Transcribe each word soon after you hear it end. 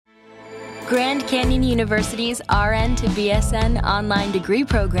Grand Canyon University's RN to BSN online degree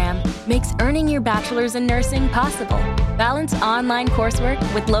program makes earning your bachelor's in nursing possible. Balance online coursework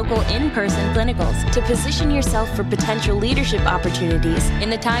with local in-person clinicals to position yourself for potential leadership opportunities in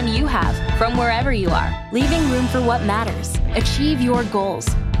the time you have from wherever you are, leaving room for what matters. Achieve your goals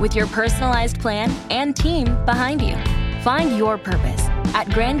with your personalized plan and team behind you. Find your purpose at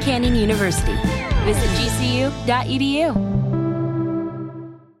Grand Canyon University. Visit gcu.edu.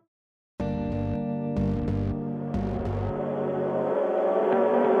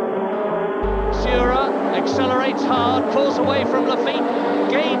 Accelerates hard, pulls away from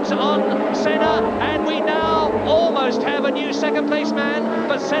Lafitte, gains on Senna, and we now almost have a new second place man,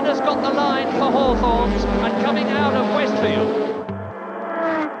 but Senna's got the line for Hawthorns and coming out of Westfield.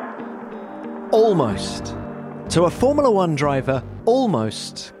 Almost. To a Formula One driver,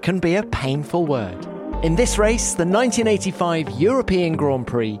 almost can be a painful word. In this race, the 1985 European Grand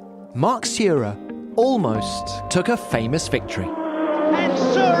Prix, Marc Surer almost took a famous victory. And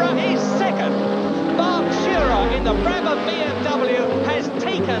Surer is second. Marc Surer in the Brabham BMW has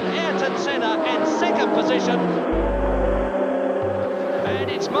taken Ayrton Senna in second position. And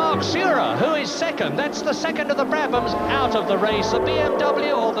it's Marc Surer who is second. That's the second of the Brabhams out of the race. The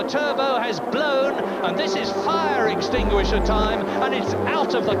BMW or the turbo has blown, and this is fire extinguisher time, and it's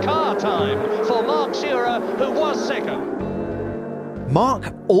out of the car time for Marc Surer, who was second.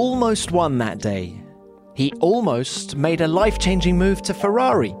 Marc almost won that day. He almost made a life-changing move to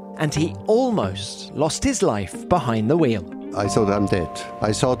Ferrari, and he almost lost his life behind the wheel. I thought I'm dead.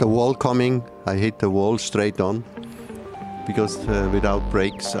 I saw the wall coming. I hit the wall straight on because without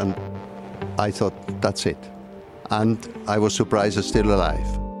brakes, and I thought that's it. And I was surprised I'm still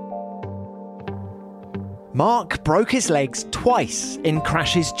alive. Marc broke his legs twice in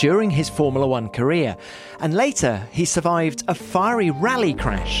crashes during his Formula One career, and later he survived a fiery rally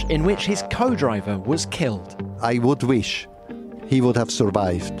crash in which his co-driver was killed. I would wish he would have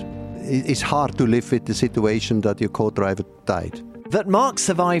survived. It's hard to live with the situation that your co-driver died. That Marc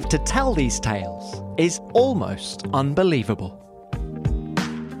survived to tell these tales is almost unbelievable.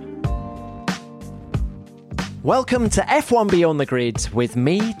 Welcome to F1 Beyond the Grid with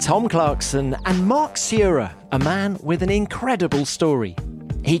me, Tom Clarkson, and Marc Surer, a man with an incredible story.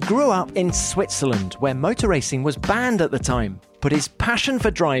 He grew up in Switzerland, where motor racing was banned at the time, but his passion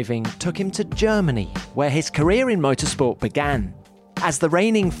for driving took him to Germany, where his career in motorsport began. As the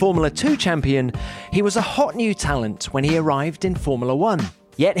reigning Formula 2 champion, he was a hot new talent when he arrived in Formula 1.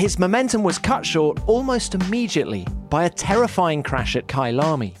 Yet his momentum was cut short almost immediately by a terrifying crash at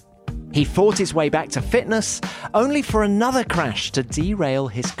Kyalami. He fought his way back to fitness, only for another crash to derail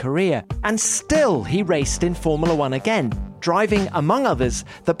his career. And still he raced in Formula 1 again, driving, among others,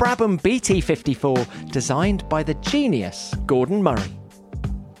 the Brabham BT54 designed by the genius Gordon Murray.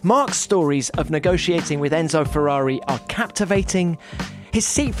 Marc's stories of negotiating with Enzo Ferrari are captivating. His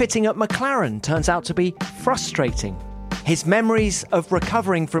seat fitting at McLaren turns out to be frustrating. His memories of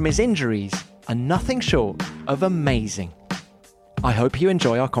recovering from his injuries are nothing short of amazing. I hope you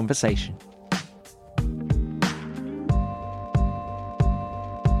enjoy our conversation.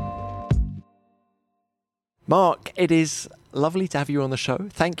 Marc, it is lovely to have you on the show.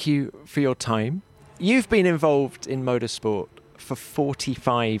 Thank you for your time. You've been involved in motorsport for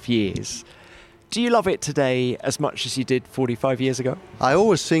 45 years. Do you love it today as much as you did 45 years ago? I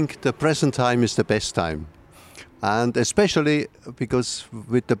always think the present time is the best time. And especially because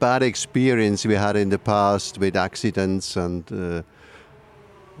with the bad experience we had in the past with accidents and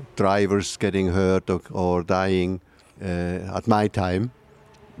drivers getting hurt or dying at my time,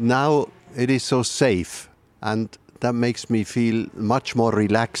 now it is so safe, and that makes me feel much more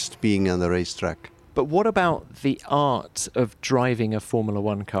relaxed being on the racetrack. But what about the art of driving a Formula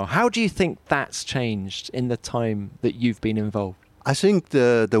One car? How do you think that's changed in the time that you've been involved? I think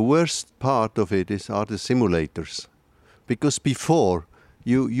the worst part of it are the simulators. Because before,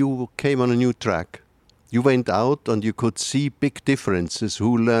 you came on a new track, you went out and you could see big differences,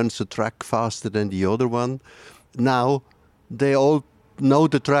 who learns the track faster than the other one. Now, they all know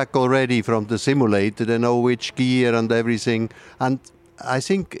the track already from the simulator, they know which gear and everything. And I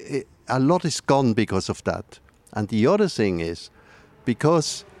think a lot is gone because of that. And the other thing is,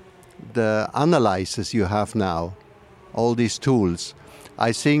 because the analyzers you have now, all these tools,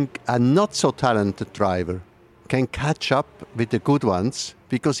 I think a not so talented driver can catch up with the good ones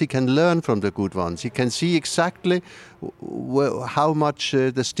because he can learn from the good ones. He can see exactly how much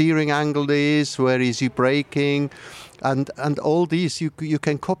the steering angle is, where is he braking, and all these, you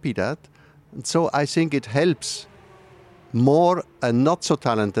can copy that. And so I think it helps more a not so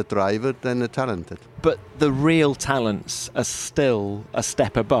talented driver than a talented. But the real talents are still a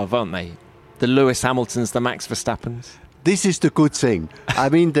step above, aren't they? The Lewis Hamiltons, the Max Verstappens. This is the good thing. I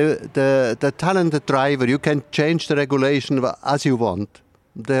mean, the talented driver, you can change the regulation as you want.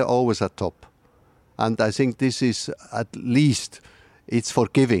 They're always at top. And I think this is, at least, it's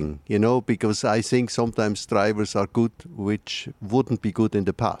forgiving, because I think sometimes drivers are good, which wouldn't be good in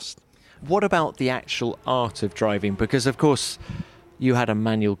the past. What about the actual art of driving? Because, of course, you had a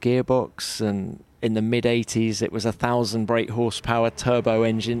manual gearbox, and in the mid-80s, it was 1,000 brake horsepower turbo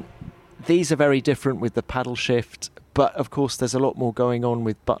engine. These are very different with the paddle shift. But, of course, there's a lot more going on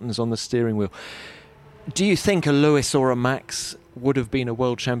with buttons on the steering wheel. Do you think a Lewis or a Max would have been a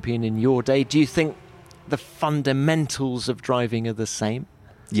world champion in your day? Do you think the fundamentals of driving are the same?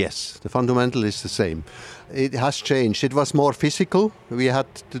 Yes, the fundamental is the same. It has changed. It was more physical. We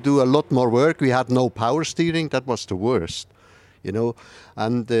had to do a lot more work. We had no power steering. That was the worst,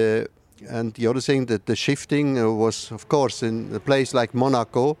 And the other thing, that the shifting was, of course, in a place like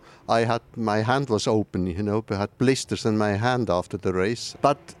Monaco, my hand was open, I had blisters in my hand after the race.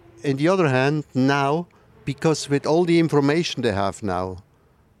 But on the other hand, now, because with all the information they have now,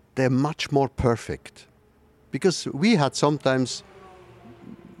 they're much more perfect. Because we had sometimes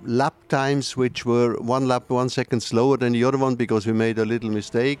lap times which were 1 lap 1 second slower than the other one because we made a little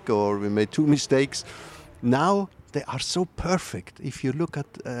mistake or we made 2 mistakes. Now they are so perfect. If you look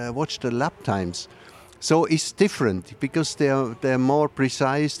at watch the lap times, so it's different because they're more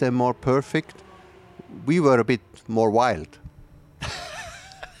precise, they're more perfect. We were a bit more wild.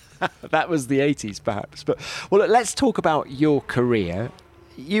 That was the 80s, perhaps. But well, let's talk about your career.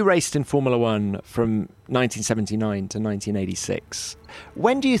 You raced in Formula One from 1979 to 1986.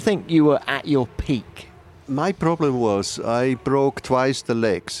 When do you think you were at your peak? My problem was I broke twice the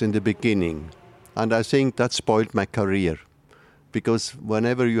legs in the beginning. And I think that spoiled my career. Because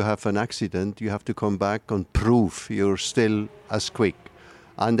whenever you have an accident, you have to come back and prove you're still as quick.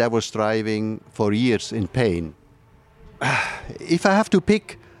 And I was driving for years in pain. If I have to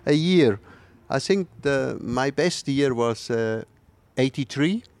pick a year, I think my best year was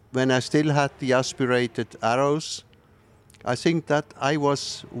 83, when I still had the aspirated arrows. I think that I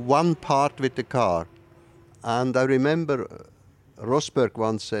was one part with the car. And I remember Rosberg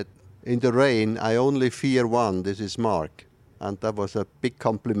once said, "In the rain, I only fear one, this is Marc." And that was a big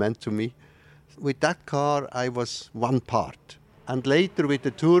compliment to me. With that car, I was one part. And later with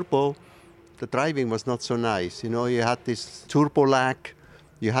the turbo, the driving was not so nice. You had this turbo lag.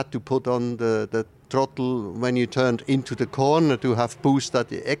 You had to put on the throttle when you turned into the corner to have boost at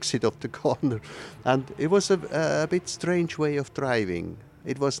the exit of the corner. And it was a bit strange way of driving.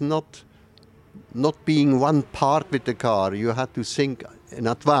 It was not being one part with the car. You had to think in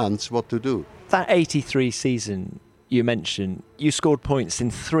advance what to do. That 83 season you mentioned, you scored points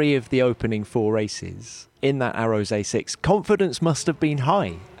in 3 of the opening 4 races in that Arrows A6. Confidence must have been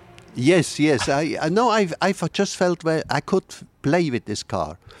high. Yes. I know. I've just felt I could play with this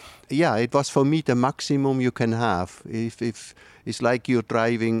car. Yeah, it was for me the maximum you can have. If it's like you're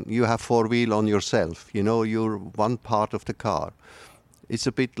driving, you have 4-wheel on yourself. You're one part of the car. It's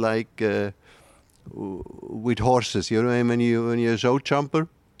a bit like with horses. When you're a show jumper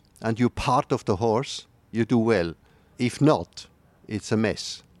and you're part of the horse, you do well. If not, it's a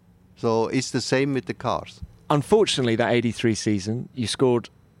mess. So it's the same with the cars. Unfortunately, that 83 season, you scored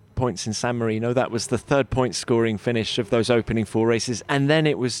points in San Marino. That was the 3rd point scoring finish of those opening 4 races. And then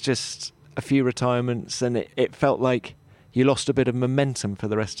it was just a few retirements, and it felt like you lost a bit of momentum for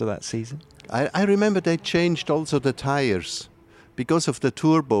the rest of that season. I remember they changed also the tires. Because of the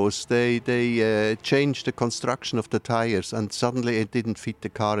turbos, they changed the construction of the tires, and suddenly it didn't fit the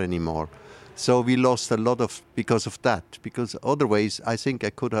car anymore. So we lost a lot because of that. Because otherwise, I think I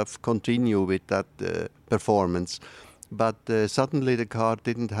could have continued with that performance. But suddenly the car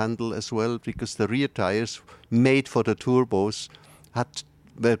didn't handle as well because the rear tires made for the turbos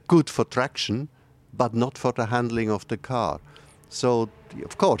were good for traction, but not for the handling of the car. So,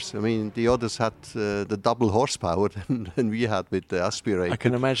 of course, the others had the double horsepower than we had with the aspirator. I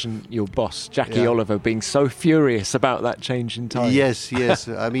can imagine your boss, Jackie Oliver, being so furious about that change in time. Yes.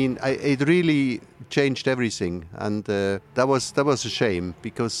 It really changed everything. And that was a shame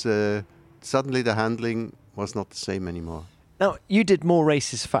because suddenly the handling was not the same anymore. Now, you did more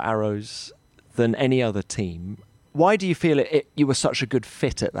races for Arrows than any other team. Why do you feel you were such a good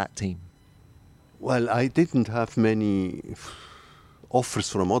fit at that team? Well, I didn't have many offers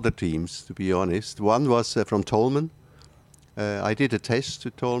from other teams, to be honest. One was from Tolman. I did a test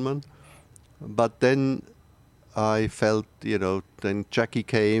to Tolman, but then I felt, then Jackie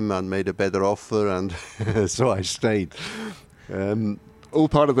came and made a better offer, and so I stayed. All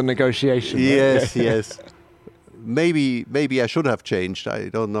part of the negotiation. Yes. maybe I should have changed. I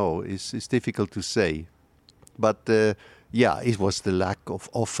don't know. It's difficult to say. But it was the lack of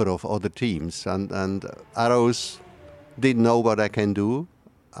offer of other teams. And Arrows didn't know what I can do,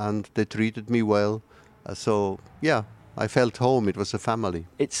 and they treated me well. I felt home. It was a family.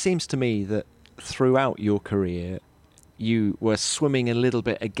 It seems to me that throughout your career, you were swimming a little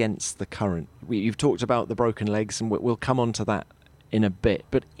bit against the current. You've talked about the broken legs, and we'll come on to that in a bit.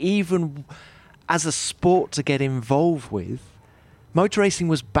 But even as a sport to get involved with, motor racing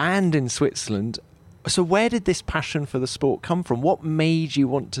was banned in Switzerland. So where did this passion for the sport come from? What made you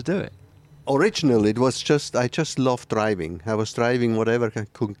want to do it? Originally, it was I just loved driving. I was driving whatever I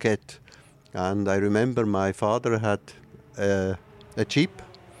could get. And I remember my father had a Jeep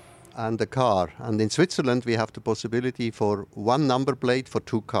and a car. And in Switzerland, we have the possibility for one number plate for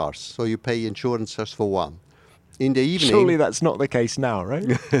 2 cars. So you pay insurance just for one. In the evening... Surely that's not the case now, right?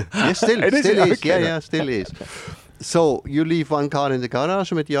 Yes, still is. Okay. Yeah, still is. So you leave one car in the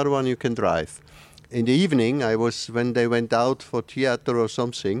garage, and with the other one you can drive. In the evening, when they went out for theater or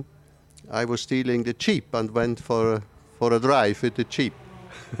something, I was stealing the Jeep and went for a drive with the Jeep.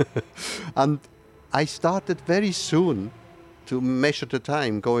 And I started very soon to measure the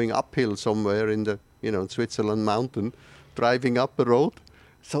time going uphill somewhere in the Switzerland mountain, driving up the road.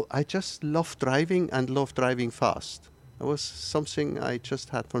 So I just loved driving and loved driving fast. It was something I just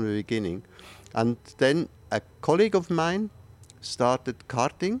had from the beginning. And then a colleague of mine started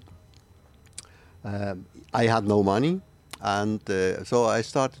karting. I had no money, and so I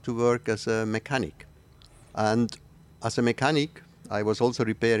started to work as a mechanic. And as a mechanic, I was also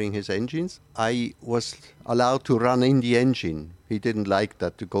repairing his engines. I was allowed to run in the engine. He didn't like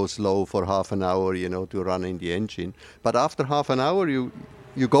that, to go slow for half an hour, to run in the engine. But after half an hour, you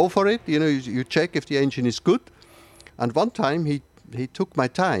go for it. You check if the engine is good. And one time he took my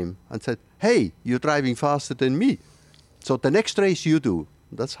time and said, "Hey, you're driving faster than me. So the next race you do."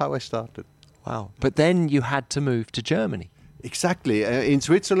 That's how I started. Wow. But then you had to move to Germany. Exactly. In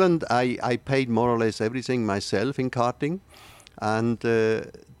Switzerland, I paid more or less everything myself in karting. And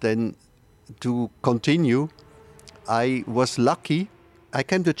then to continue, I was lucky. I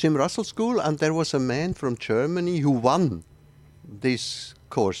came to Jim Russell School, and there was a man from Germany who won this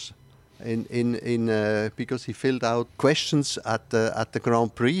course because he filled out questions at the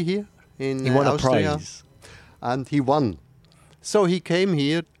Grand Prix here in He won Austria. a prize. And he won. So he came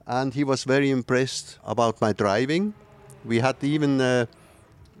here, and he was very impressed about my driving. We had even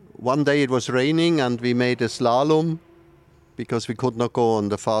one day it was raining, and we made a slalom because we could not go on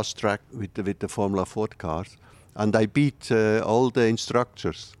the fast track with the Formula Ford cars. And I beat all the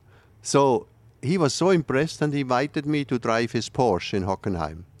instructors. So he was so impressed, and he invited me to drive his Porsche in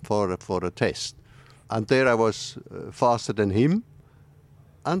Hockenheim for a test. And there I was faster than him.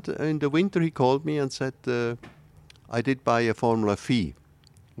 And in the winter he called me and said, I did buy a Formula Phi,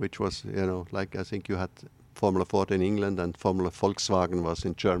 which was, like I think you had Formula Ford in England and Formula Volkswagen was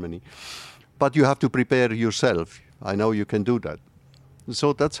in Germany. But you have to prepare yourself. I know you can do that.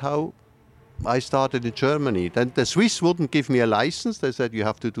 So that's how I started in Germany. Then the Swiss wouldn't give me a license. They said you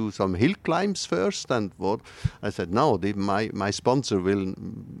have to do some hill climbs first. And what? I said, no, my sponsor will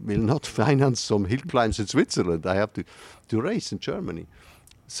not finance some hill climbs in Switzerland. I have to race in Germany.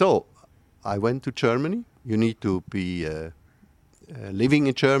 So I went to Germany. You need to be living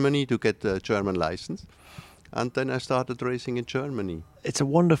in Germany to get a German license. And then I started racing in Germany. It's a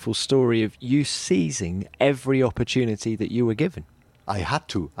wonderful story of you seizing every opportunity that you were given. I had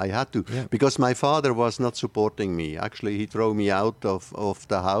to, Yeah. because my father was not supporting me. Actually, he threw me out of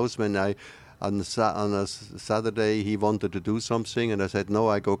the house when on a Saturday he wanted to do something, and I said, no,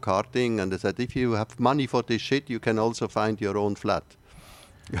 I go karting. And I said, if you have money for this shit, you can also find your own flat.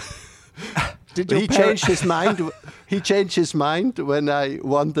 He changed his mind. He changed his mind when I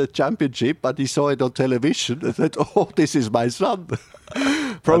won the championship, but he saw it on television and said, "Oh, this is my son."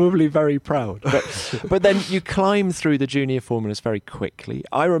 Probably very proud. But then you climbed through the junior formulas very quickly.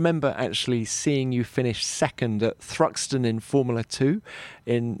 I remember actually seeing you finish second at Thruxton in Formula 2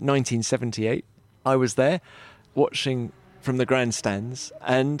 in 1978. I was there watching from the grandstands,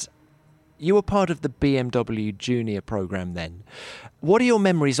 and you were part of the BMW Junior program then. What are your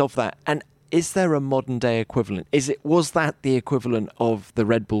memories of that? And is there a modern day equivalent? Was that the equivalent of the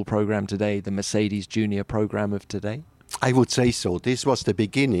Red Bull program today, the Mercedes Junior program of today? I would say so. This was the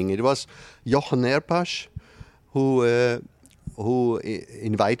beginning. It was Jochen Erpasch who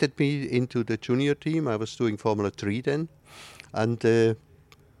invited me into the junior team. I was doing Formula 3 then. And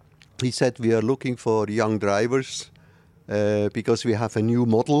he said, we are looking for young drivers because we have a new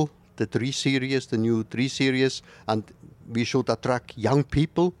model, the new 3 Series, and we should attract young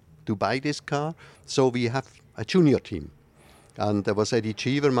people to buy this car. So we have a junior team. And there was Eddie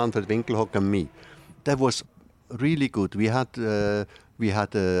Cheever, Manfred Winkelhock, and me. That was really good. We had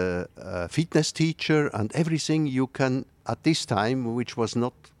a fitness teacher and everything you can at this time, which was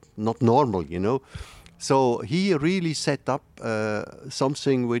not normal, you know. So he really set up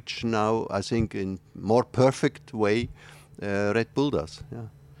something which now I think in more perfect way Red Bull does. Yeah.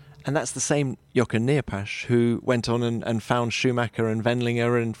 And that's the same Jochen Neerpasch who went on and found Schumacher and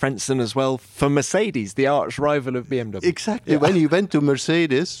Wendlinger and Frentzen as well for Mercedes, the arch rival of BMW. Exactly. Yeah. When he went to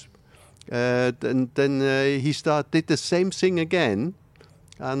Mercedes, then he did the same thing again.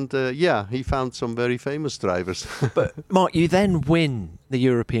 And he found some very famous drivers. But Marc, you then win the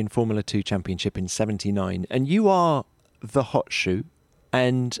European Formula 2 Championship in '79, and you are the hot shoe,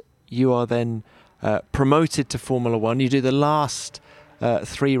 and you are then promoted to Formula 1. You do the last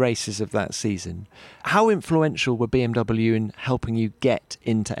 3 races of that season. How influential were BMW in helping you get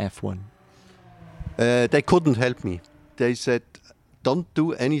into F1? They couldn't help me. They said, don't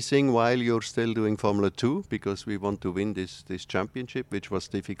do anything while you're still doing Formula 2 because we want to win this championship, which was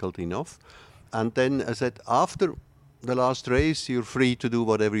difficult enough. And then I said, after the last race, you're free to do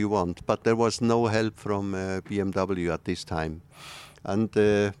whatever you want. But there was no help from BMW at this time. And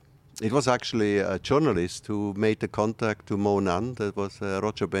it was actually a journalist who made the contact to Mo Nan, that was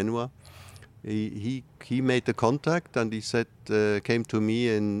Roger Benoit. He made the contact and he said, came to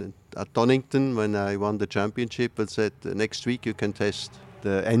me at Donington when I won the championship and said, next week you can test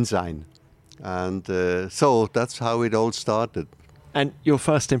the enzyme. And so that's how it all started. And your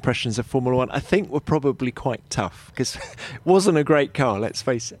first impressions of Formula 1, I think, were probably quite tough because it wasn't a great car, let's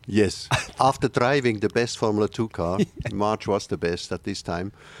face it. Yes. After driving the best Formula 2 car, March was the best at this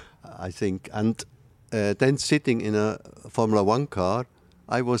time, I think. And then sitting in a Formula 1 car,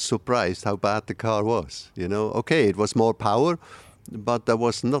 I was surprised how bad the car was. You know, okay, it was more power, but that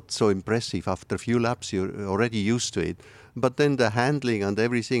was not so impressive. After a few laps, you're already used to it. But then the handling and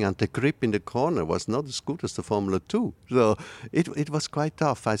everything and the grip in the corner was not as good as the Formula 2. So it was quite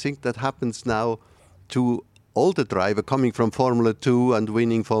tough. I think that happens now to all the drivers coming from Formula 2 and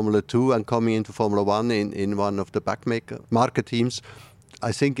winning Formula 2 and coming into Formula 1 in one of the market teams.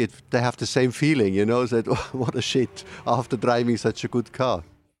 I think they have the same feeling, you know, that oh, what a shit after driving such a good car.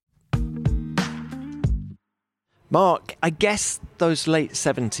 Marc, I guess those late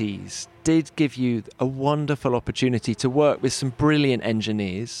 70s did give you a wonderful opportunity to work with some brilliant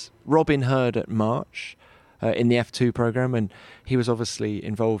engineers. Robin Herd at March in the F2 program, and he was obviously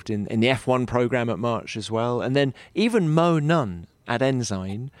involved in the F1 program at March as well. And then even Mo Nunn at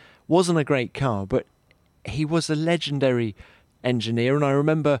Ensign wasn't a great car, but he was a legendary engineer. And I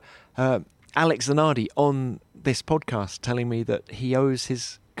remember Alex Zanardi on this podcast telling me that he owes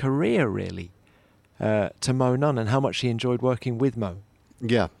his career really to Mo Nunn and how much he enjoyed working with Mo.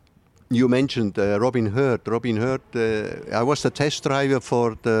 Yeah. You mentioned Robin Herd. Robin Herd, I was the test driver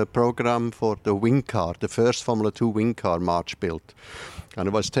for the program for the wing car, the first Formula 2 wing car March built. And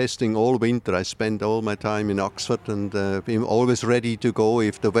I was testing all winter. I spent all my time in Oxford and being always ready to go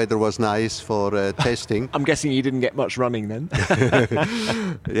if the weather was nice for testing. I'm guessing you didn't get much running then.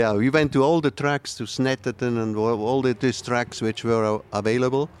 Yeah, we went to all the tracks, to Snetterton and all these tracks which were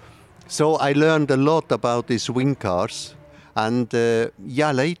available. So I learned a lot about these wing cars. And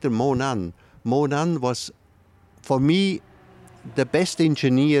later Mo Nunn. Mo Nunn was, for me, the best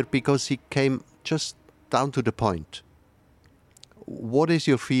engineer because he came just down to the point. What is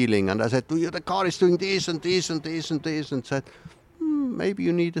your feeling? And I said, the car is doing this and this and this and this. And said, maybe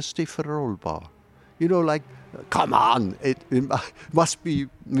you need a stiffer roll bar. You know, like, come on, it must be,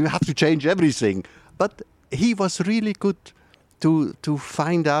 you have to change everything. But he was really good to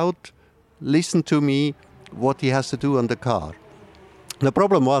find out, listen to me, what he has to do on the car. The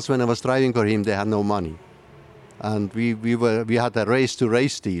problem was when I was driving for him, they had no money. And we had a race to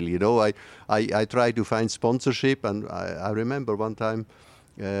race deal, you know. I tried to find sponsorship, and I remember one time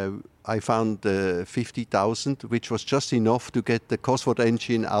I found 50,000, which was just enough to get the Cosworth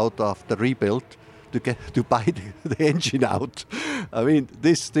engine out of the rebuild, to buy the engine out. I mean,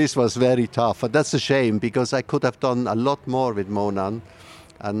 this was very tough, and that's a shame because I could have done a lot more with Mo Nunn,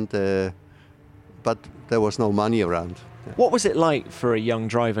 and but there was no money around. Yeah. What was it like for a young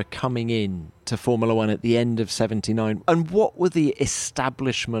driver coming in to Formula 1 at the end of '79? And what were the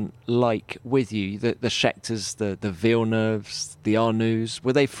establishment like with you? The Schechters, the Villeneuves, the Arnauds,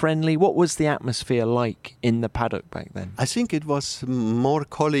 were they friendly? What was the atmosphere like in the paddock back then? I think it was more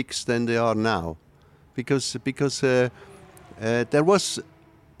colleagues than they are now, because there was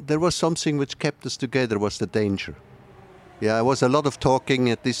something which kept us together, was the danger. Yeah, there was a lot of talking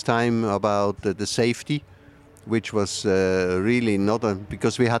at this time about the safety, which was really not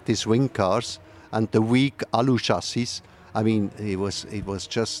because we had these wing cars, and the weak alu chassis. I mean, it was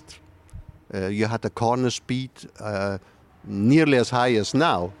just you had a corner speed nearly as high as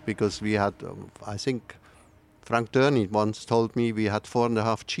now, because we had, I think, Frank Durney once told me we had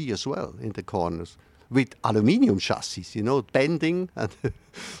 4.5 G as well in the corners with aluminium chassis, bending.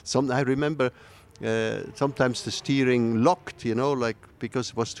 And I remember sometimes the steering locked, because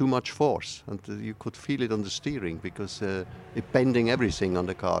it was too much force, and you could feel it on the steering because it bending everything on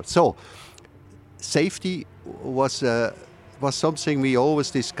the car. So safety was something we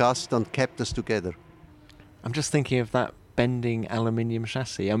always discussed and kept us together. I'm just thinking of that bending aluminium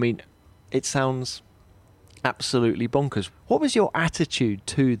chassis. I mean, it sounds absolutely bonkers. What was your attitude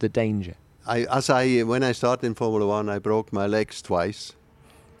to the danger? When I started in Formula One, I broke my legs twice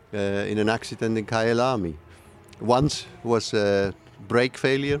in an accident in Kyalami. Once was a brake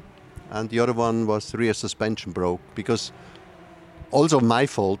failure, and the other one was rear suspension broke, because also my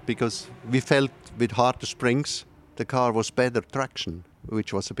fault, because we felt with harder springs the car was better traction,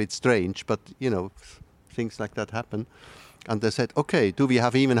 which was a bit strange, but things like that happen. And they said, okay, do we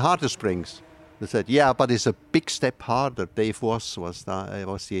have even harder springs? They said, yeah, but it's a big step harder. Dave was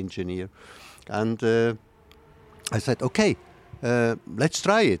the engineer. And I said, okay, let's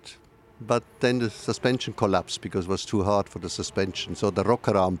try it. But then the suspension collapsed because it was too hard for the suspension. So the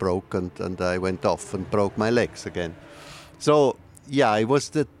rocker arm broke, and I went off and broke my legs again. So, yeah, it was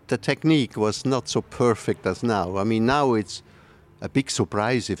the technique was not so perfect as now. I mean, now it's a big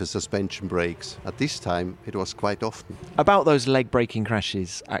surprise if a suspension breaks. At this time, it was quite often. About those leg-breaking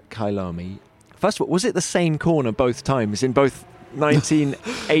crashes at Kyalami, first of all, was it the same corner both times, in both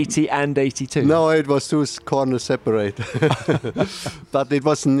 1980 and 82? No, it was two corners separate. But it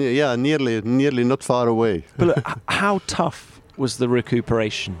was, nearly not far away. But look, how tough was the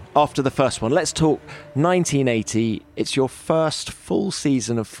recuperation after the first one? Let's talk 1980. It's your first full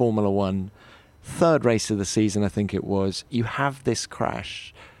season of Formula One. Third race of the season, I think it was. You have this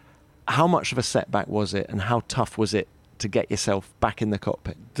crash. How much of a setback was it, and how tough was it to get yourself back in the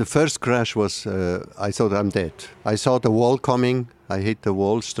cockpit? The first crash was, I thought I'm dead. I saw the wall coming. I hit the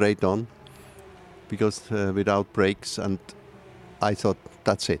wall straight on, because without brakes, and I thought,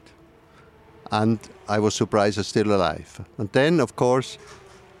 that's it. And I was surprised I'm still alive. And then, of course,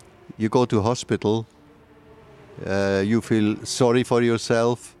 you go to hospital, you feel sorry for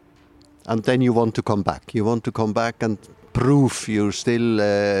yourself, and then you want to come back. You want to come back and prove you're still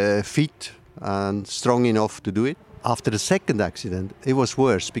fit and strong enough to do it. After the second accident, it was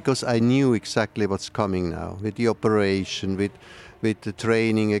worse, because I knew exactly what's coming now, with the operation, with the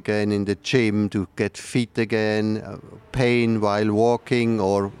training again in the gym to get fit again, pain while walking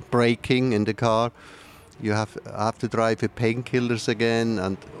or braking in the car. You have to drive with painkillers again,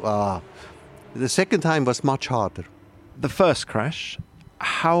 and the second time was much harder. The first crash,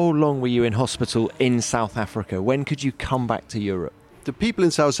 how long were you in hospital in South Africa? When could you come back to Europe? The people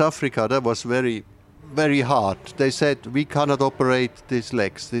in South Africa, that was very, very hard. They said, we cannot operate these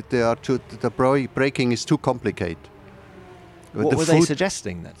legs. The braking is too complicated. What were they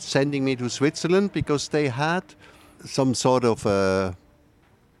suggesting then? Sending me to Switzerland, because they had some sort of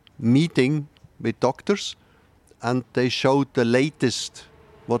meeting with doctors, and they showed the latest,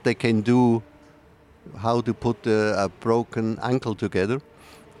 what they can do, how to put a broken ankle together.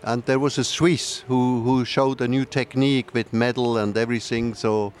 And there was a Swiss who showed a new technique with metal and everything,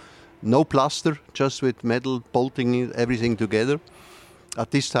 so no plaster, just with metal bolting everything together. At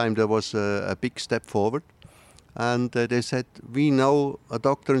this time there was a big step forward, and they said, we know a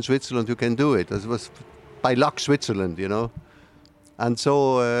doctor in Switzerland who can do it. It was by luck Switzerland, And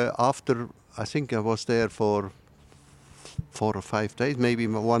so after, I think I was there for 4 or 5 days, maybe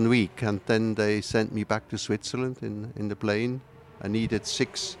 1 week, and then they sent me back to Switzerland in the plane. I needed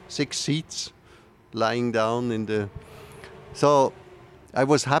six seats lying down in the... So I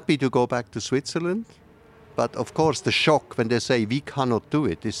was happy to go back to Switzerland, but of course the shock when they say we cannot do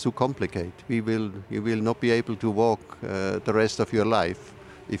it is too complicated. You will not be able to walk the rest of your life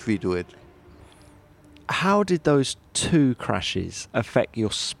if we do it. How did those two crashes affect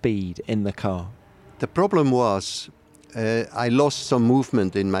your speed in the car? The problem was I lost some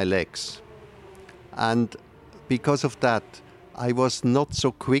movement in my legs, and because of that I was not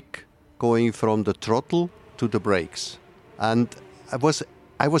so quick going from the throttle to the brakes, and I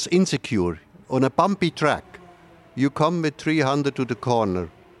was insecure. On a bumpy track, you come with 300 to the corner,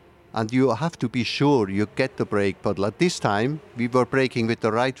 and you have to be sure you get the brake pedal. At this time, we were braking with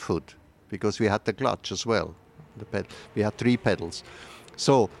the right foot, because we had the clutch as well. We had 3 pedals.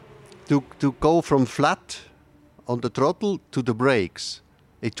 So to go from flat on the throttle to the brakes,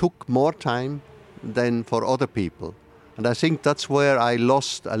 it took more time than for other people. And I think that's where I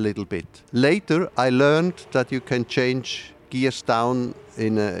lost a little bit. Later, I learned that you can change gears down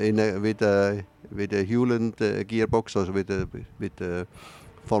with a Hewland gearbox or with a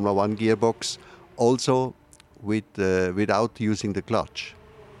Formula One gearbox, also without using the clutch.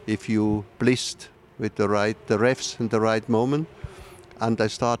 If you blissed with the revs in the right moment, and I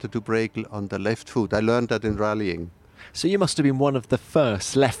started to brake on the left foot. I learned that in rallying. So you must have been one of the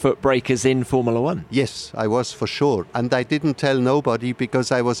first left foot brakers in Formula One. Yes, I was for sure. And I didn't tell nobody because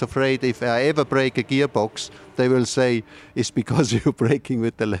I was afraid if I ever break a gearbox, they will say it's because you're braking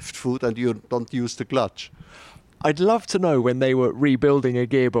with the left foot and you don't use the clutch. I'd love to know when they were rebuilding a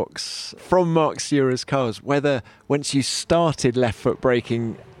gearbox from Marc Surer's cars, whether once you started left foot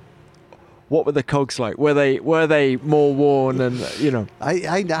braking, what were the cogs like? Were they more worn and, you know?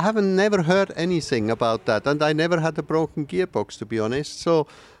 I haven't never heard anything about that, and I never had a broken gearbox, to be honest. So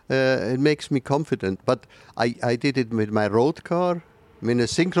it makes me confident. But I did it with my road car. I mean, a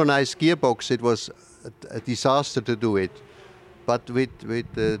synchronized gearbox, it was a disaster to do it. But with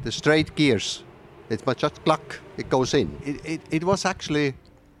the straight gears, it's just cluck, it goes in. It was actually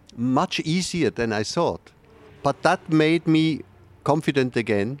much easier than I thought. But that made me confident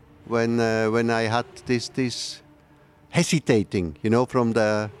again. When I had this hesitating, from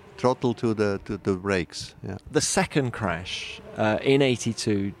the throttle to the brakes. Yeah. The second crash in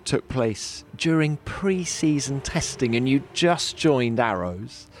 '82 took place during pre-season testing, and you just joined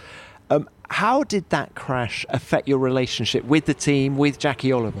Arrows. How did that crash affect your relationship with the team, with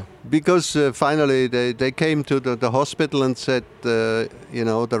Jackie Oliver? Because finally they came to the hospital and said, the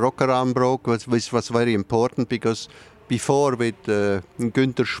rocker arm broke, which was very important because before with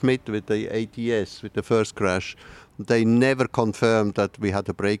Günther Schmidt with the ATS, with the first crash, they never confirmed that we had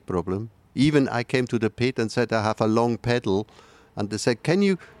a brake problem. Even I came to the pit and said I have a long pedal, and they said, can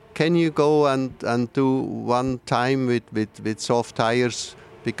you go and do one time with soft tires,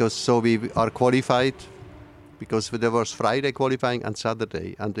 because so we are qualified, because there was Friday qualifying and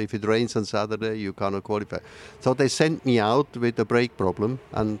Saturday, and if it rains on Saturday you cannot qualify. So they sent me out with a brake problem,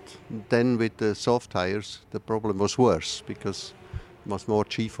 and then with the soft tires the problem was worse because it was more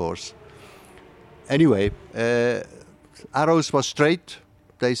G-force. Anyway, Arrows was straight.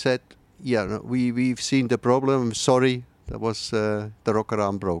 They said, yeah, we've seen the problem, sorry, that was the rocker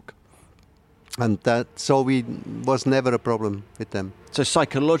arm broke. And so we was never a problem with them. So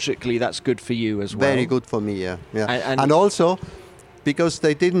psychologically, that's good for you as well. Very good for me, yeah. And also, because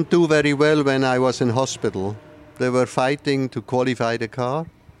they didn't do very well when I was in hospital, they were fighting to qualify the car.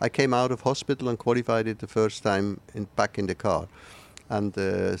 I came out of hospital and qualified it the first time back in the car. And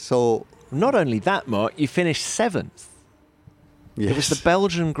so... Not only that, Mark, you finished 7th. Yes. It was the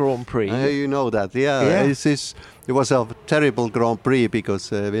Belgian Grand Prix. You know that, yeah. It was a terrible Grand Prix because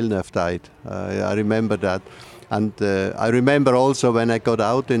Villeneuve died. I remember that. And I remember also when I got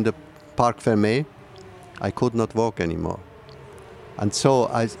out in the Parc Fermé, I could not walk anymore. And so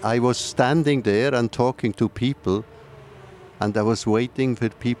I was standing there and talking to people, and I was waiting for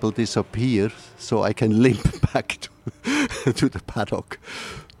people to disappear so I can limp back to the paddock.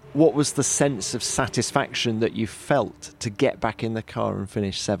 What was the sense of satisfaction that you felt to get back in the car and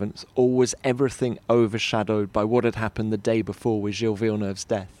finish 7th? Or was everything overshadowed by what had happened the day before with Gilles Villeneuve's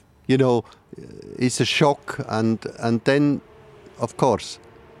death? It's a shock, and then, of course,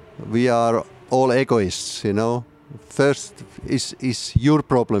 we are all egoists, First is your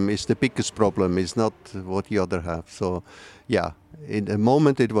problem, is the biggest problem, is not what the other have. So, yeah, in a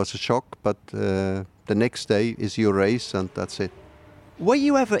moment it was a shock, but the next day is your race, and that's it. Were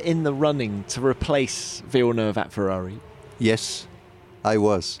you ever in the running to replace Villeneuve at Ferrari? Yes, I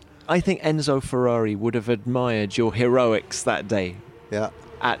was. I think Enzo Ferrari would have admired your heroics that day. Yeah.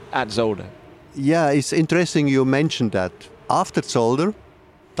 At Zolder. Yeah, it's interesting you mentioned that. After Zolder,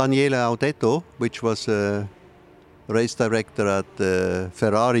 Daniele Audetto, which was a race director at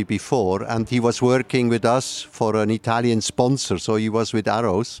Ferrari before, and he was working with us for an Italian sponsor, so he was with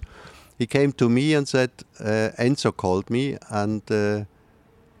Arrows. He came to me and said, Enzo called me and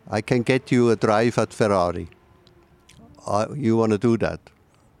I can get you a drive at Ferrari. You want to do that?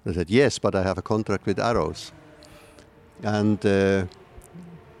 I said, yes, but I have a contract with Arrows. And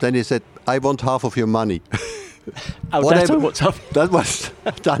then he said, I want half of your money. What's half? That was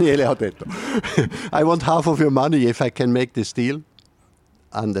Daniele Audetto. I want half of your money if I can make this deal.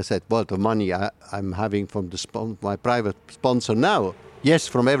 And I said, well, the money I'm having from my private sponsor now, yes,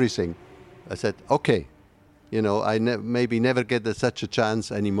 from everything. I said, okay, I maybe never get such a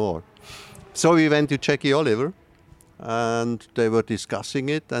chance anymore. So we went to Jackie Oliver, and they were discussing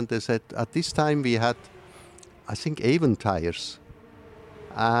it, and they said, at this time we had, I think, Avon tires,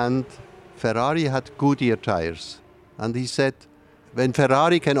 and Ferrari had Goodyear tires. And he said, when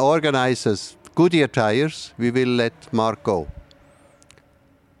Ferrari can organize us Goodyear tires, we will let Marc go.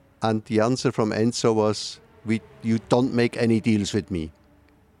 And the answer from Enzo was, you don't make any deals with me.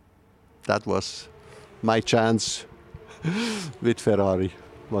 That was my chance with Ferrari,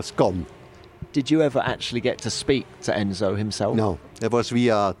 was gone. Did you ever actually get to speak to Enzo himself? No, it was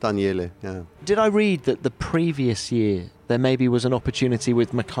via Daniele. Yeah. Did I read that the previous year there maybe was an opportunity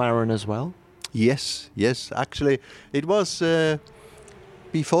with McLaren as well? Yes. Actually, it was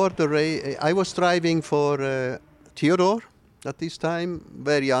before the race. I was driving for Theodore at this time,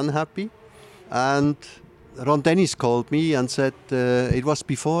 very unhappy. And Ron Dennis called me and said, it was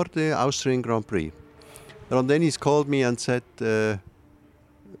before the Austrian Grand Prix. Ron Dennis called me and said,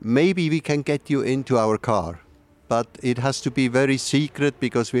 maybe we can get you into our car. But it has to be very secret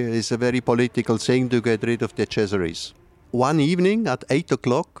because it's a very political thing to get rid of the accessories. One evening at 8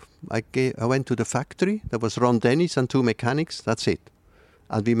 o'clock, I went to the factory. There was Ron Dennis and 2 mechanics. That's it.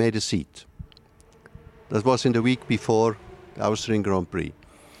 And we made a seat. That was in the week before the Austrian Grand Prix.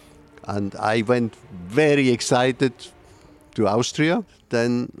 And I went very excited to Austria.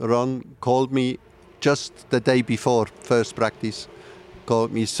 Then Ron called me just the day before first practice.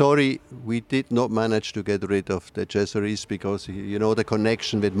 Called me, sorry, we did not manage to get rid of the accessories because, you know, the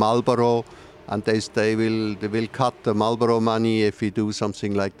connection with Marlboro, and they will cut the Marlboro money if we do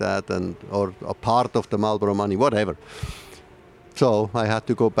something like that, or a part of the Marlboro money, whatever. So I had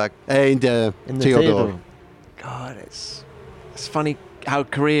to go back in the Theodore. God, it's funny how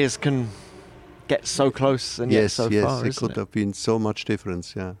careers can get so close and yet so far. Yes, it could have been so much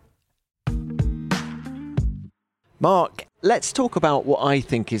difference. Yeah. Marc, let's talk about what I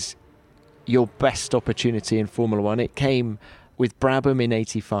think is your best opportunity in Formula One. It came with Brabham in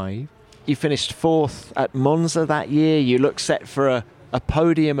 '85. You finished 4th at Monza that year. You looked set for a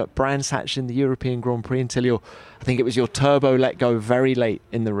podium at Brands Hatch in the European Grand Prix until I think it was your turbo let go very late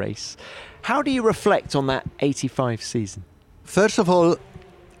in the race. How do you reflect on that '85 season? First of all,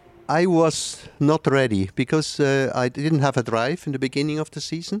 I was not ready because I didn't have a drive in the beginning of the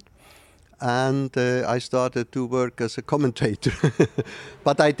season. And I started to work as a commentator.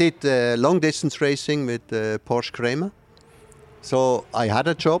 But I did long-distance racing with Porsche Kramer. So I had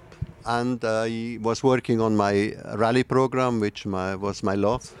a job, and I was working on my rally program, which was my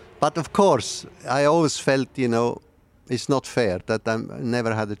love. But of course, I always felt, it's not fair that I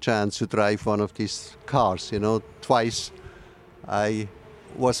never had a chance to drive one of these cars. Twice I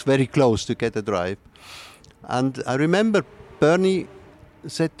was very close to get a drive. And I remember Bernie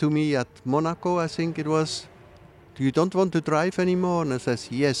said to me at Monaco, I think it was, you don't want to drive anymore? And I said,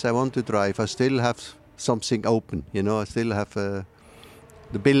 yes, I want to drive. I still have something open, I still have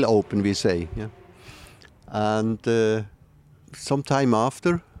the bill open, we say. Yeah. And some time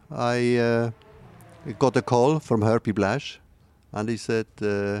after, I got a call from Herbie Blash, and he said,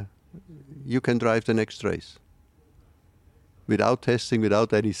 you can drive the next race. Without testing,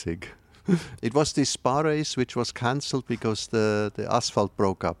 without anything. It was this Spa race which was cancelled because the asphalt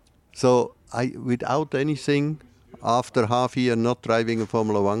broke up. So without anything, after half year not driving a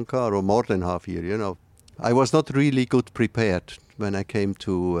Formula One car, or more than half year, I was not really good prepared when I came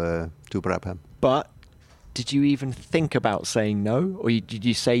to Brabham. But did you even think about saying no, or did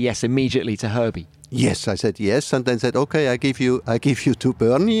you say yes immediately to Herbie? Yes, I said yes, and then said, okay, I give you to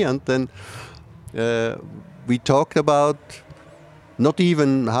Bernie, and then we talked about not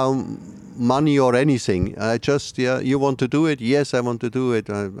even how money or anything. I just, you want to do it? Yes, I want to do it.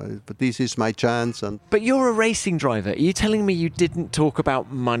 But this is my chance. But you're a racing driver. Are you telling me you didn't talk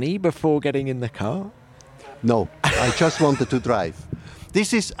about money before getting in the car? No, I just wanted to drive.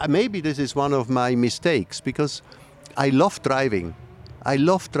 This is one of my mistakes because I love driving.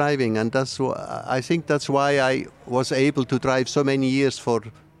 And I think that's why I was able to drive so many years for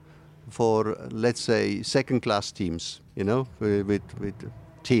let's say, second-class teams, with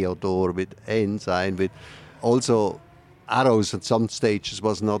Theodore, with Ensign, with also Arrows at some stages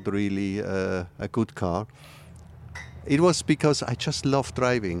was not really a good car. It was because I just loved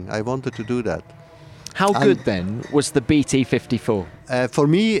driving. I wanted to do that. How good, then, was the BT54? For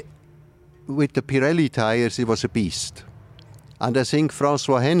me, with the Pirelli tires, it was a beast. And I think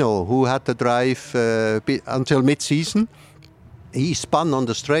François Henault, who had to drive until mid-season, he spun on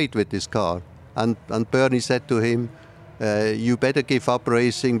the straight with this car. And Bernie said to him, you better give up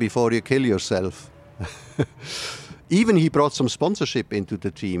racing before you kill yourself. Even he brought some sponsorship into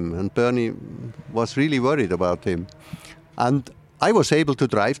the team, and Bernie was really worried about him. And I was able to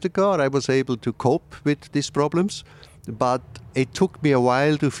drive the car, I was able to cope with these problems, but it took me a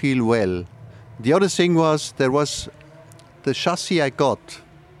while to feel well. The other thing was, the chassis I got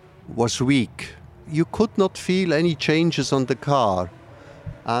was weak. you could not feel any changes on the car.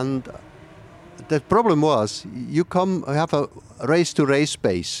 And the problem was, you have a race-to-race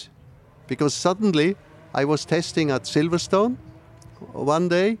pace. Because suddenly, I was testing at Silverstone one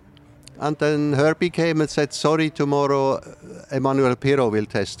day, and then Herbie came and said, sorry, tomorrow Emanuele Pirro will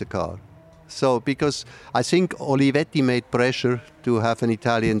test the car. So, because I think Olivetti made pressure to have an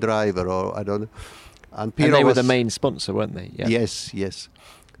Italian driver, or I don't know. And Pirro they were the main sponsor, weren't they? Yeah. Yes.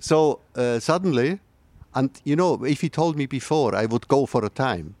 So, suddenly, and if he told me before, I would go for a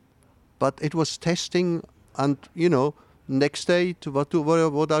time. But it was testing, and, next day, what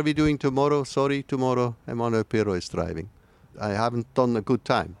are we doing tomorrow? Sorry, tomorrow Emanuele Pirro is driving. I haven't done a good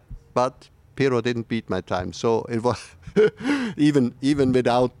time. But Pirro didn't beat my time, so it was even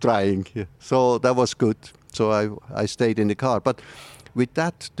without trying. So that was good. So I stayed in the car. But with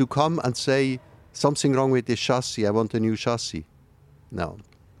that, to come and say something wrong with this chassis, I want a new chassis. No.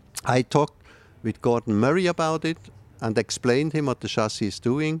 I talked with Gordon Murray about it and explained him what the chassis is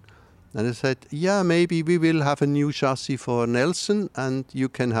doing. And I said, yeah, maybe we will have a new chassis for Nelson and you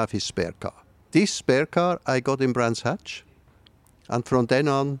can have his spare car. This spare car I got in Brands Hatch. And from then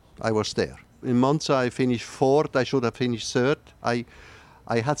on, I was there. In Monza, I finished fourth. I should have finished third. I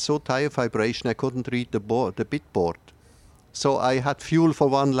had so tire vibration, I couldn't read the bit board. So I had fuel for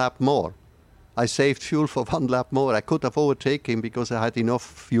one lap more. I saved fuel for one lap more. I could have overtaken him because I had enough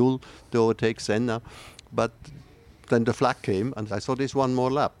fuel to overtake Senna. But then the flag came, and I saw this one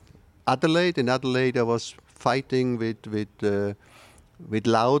more lap. In Adelaide, I was fighting with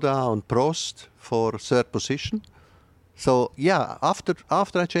Lauda and Prost for third position. So, yeah, after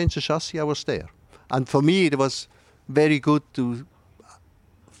I changed the chassis, I was there. And for me, it was very good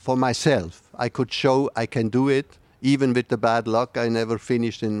for myself. I could show I can do it. Even with the bad luck, I never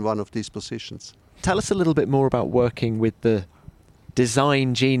finished in one of these positions. Tell us a little bit more about working with the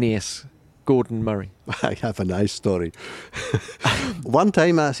design genius, Gordon Murray. I have a nice story. One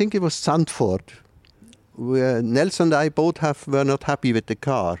time, I think it was Zandvoort, where Nelson and I both were not happy with the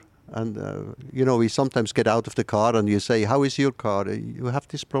car. And, we sometimes get out of the car and you say, how is your car? You have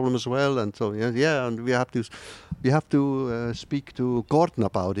this problem as well? And so, yeah, and we have to speak to Gordon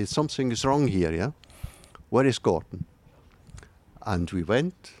about it. Something is wrong here, yeah? Where is Gordon? And we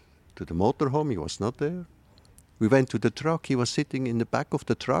went to the motorhome. He was not there. We went to the truck. He was sitting in the back of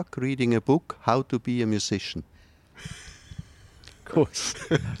the truck reading a book, How to Be a Musician.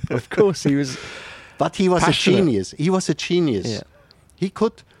 Of course, he was. But he was passionate. A genius. He was a genius. Yeah. He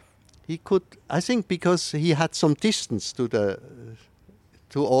could, I think because he had some distance to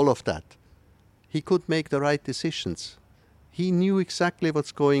all of that, he could make the right decisions. He knew exactly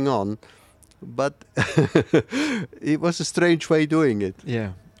what's going on, but it was a strange way doing it.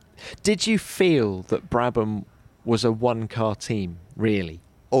 Yeah. Did you feel that Brabham was a one-car team, really?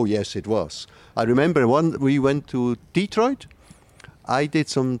 Oh, yes, it was. I remember we went to Detroit. I did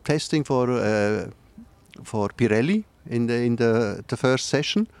some testing for Pirelli in the first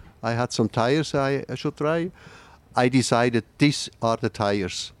session. I had some tires I should try. I decided these are the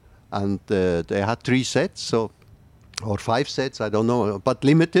tires. And they had 3 sets, or 5 sets, I don't know, but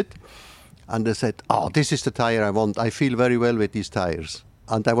limited. And I said, this is the tire I want. I feel very well with these tires.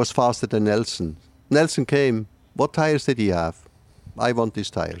 And I was faster than Nelson. Nelson came. What tires did he have? I want these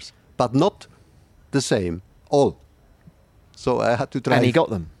tires. But not the same. All. So I had to drive. And he got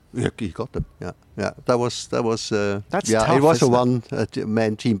them? Yeah, he got them. Yeah. That was. That's yeah. tough, It was a isn't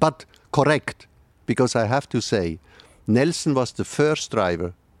one-man team, but correct, because I have to say, Nelson was the first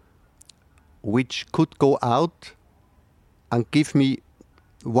driver which could go out and give me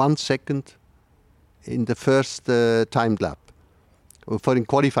 1 second in the first time lap, in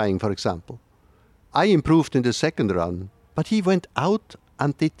qualifying, for example. I improved in the second run, but he went out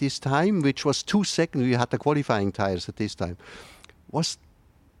and did this time, which was 2 seconds. We had the qualifying tires at this time. Was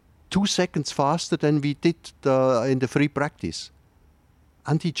 2 seconds faster than we did in the free practice.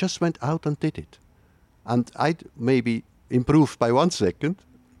 And he just went out and did it. And I maybe improved by 1 second,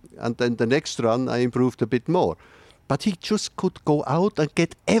 and then the next run I improved a bit more. But he just could go out and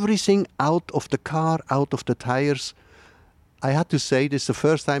get everything out of the car, out of the tires. I had to say this is the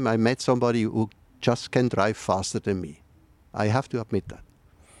first time I met somebody who just can drive faster than me. I have to admit that.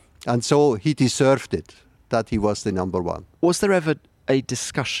 And so he deserved it, that he was the number one. Was there ever a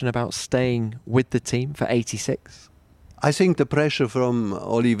discussion about staying with the team for 86? I think the pressure from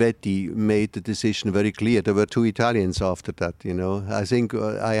Olivetti made the decision very clear. There were 2 Italians after that, I think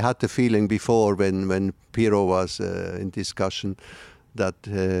I had the feeling before when Pirro was in discussion that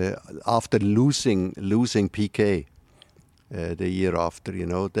after losing Piquet, the year after,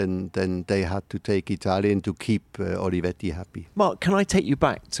 then they had to take Italian to keep Olivetti happy. Mark, can I take you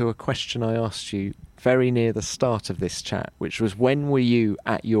back to a question I asked you very near the start of this chat, which was, when were you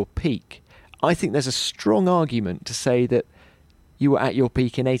at your peak? I think there's a strong argument to say that you were at your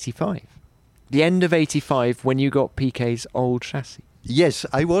peak in 85. The end of 85 when you got Piquet's old chassis. Yes,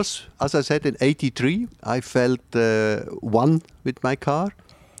 I was, as I said, in 83. I felt one with my car.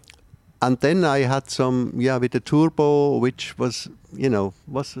 And then I had some, with the turbo, which was,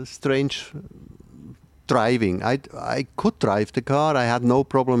 was a strange driving. I could drive the car. I had no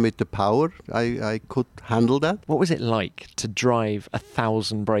problem with the power. I could handle that. What was it like to drive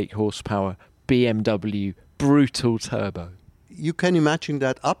 1,000 brake horsepower BMW brutal turbo? You can imagine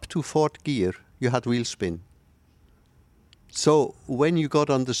that up to fourth gear, you had wheel spin. So when you got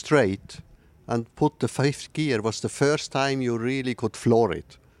on the straight and put the fifth gear, was the first time you really could floor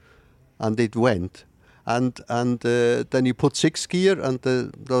it. And it went. And then you put sixth gear, and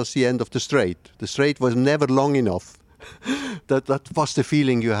that was the end of the straight. The straight was never long enough. that was the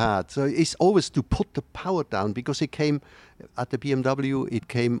feeling you had. So it's always to put the power down, because it came, at the BMW, it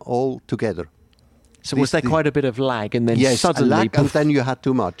came all together. So was there quite a bit of lag, and then suddenly... Yes, lag, and then you had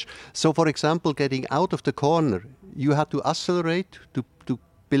too much. So, for example, getting out of the corner, you had to accelerate to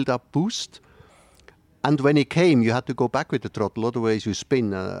build up boost. And when it came, you had to go back with the throttle. Otherwise, you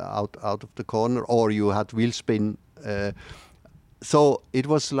spin out of the corner, or you had wheel spin. So it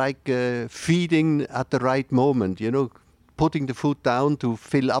was like feeding at the right moment, putting the foot down to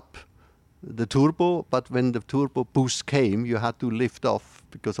fill up the turbo. But when the turbo boost came, you had to lift off,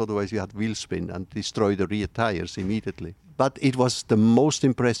 because otherwise you had wheel spin and destroy the rear tires immediately. But it was the most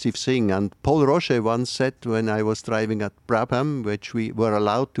impressive thing. And Paul Rocher once said, when I was driving at Brabham, which we were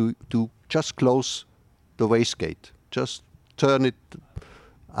allowed to just close the wastegate, just turn it,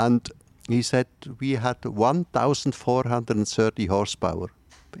 and he said we had 1,430 horsepower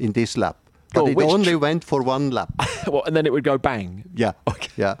in this lap, but it only went for one lap. Well, and then it would go bang. Yeah,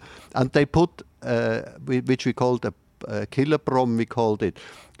 okay. Yeah, and they put which we called a kiloprom, we called it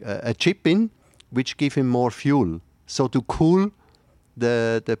a chip in, which gave him more fuel, so to cool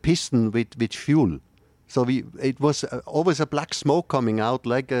the piston with fuel. So it was always a black smoke coming out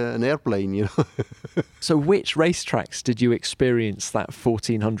like an airplane, So which racetracks did you experience that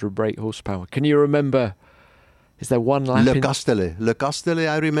 1,400 brake horsepower? Can you remember, is there one lap Le Castellet,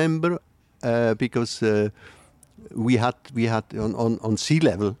 I remember, because we had on sea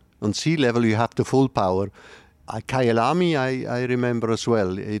level. On sea level, you have the full power. Kyalami, I remember as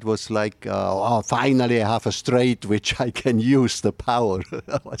well. It was like, finally I have a straight which I can use the power.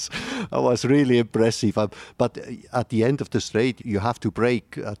 That was really impressive. But at the end of the straight, you have to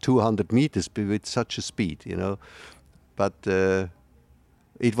brake at 200 meters with such a speed, But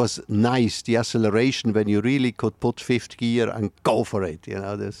it was nice, the acceleration, when you really could put fifth gear and go for it.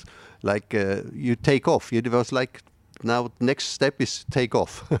 There's like you take off. It was like, now next step is take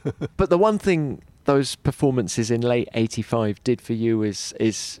off. But the one thing those performances in late 85 did for you is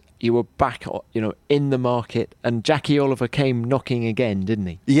you were back, in the market, and Jackie Oliver came knocking again, didn't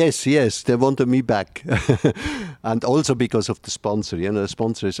he? Yes, they wanted me back. And also because of the sponsor. The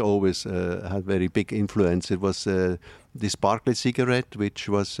sponsors always had very big influence. It was this Barclay cigarette, which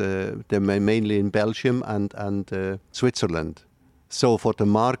was mainly in Belgium and Switzerland. So for the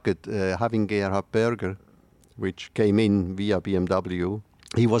market, having Gerhard Berger, which came in via BMW,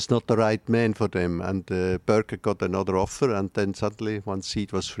 he was not the right man for them, and Berger got another offer, and then suddenly one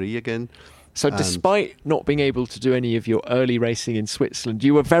seat was free again. So despite not being able to do any of your early racing in Switzerland,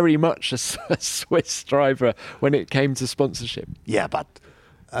 you were very much a Swiss driver when it came to sponsorship. Yeah, but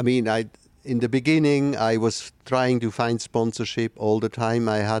I mean, in the beginning, I was trying to find sponsorship all the time.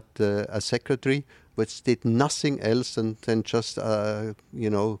 I had a secretary which did nothing else than just,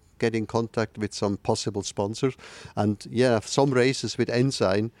 get in contact with some possible sponsors. And some races with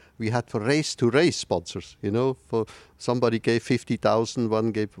Ensign, we had for race-to-race sponsors, for somebody gave 50,000,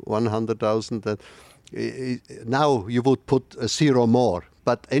 one gave 100,000. Now you would put a zero more.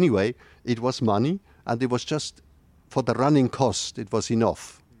 But anyway, it was money, and it was just for the running cost, it was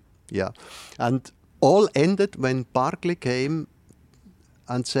enough. Yeah. And all ended when Barclay came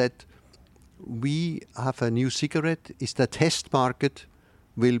and said, we have a new cigarette. Is the test market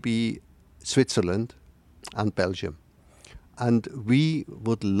will be Switzerland and Belgium. And we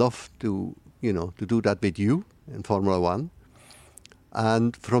would love to do that with you in Formula One.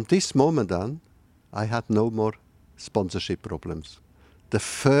 And from this moment on, I had no more sponsorship problems. The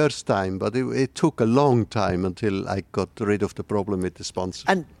first time, but it took a long time until I got rid of the problem with the sponsor.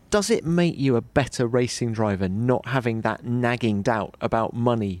 And does it make you a better racing driver not having that nagging doubt about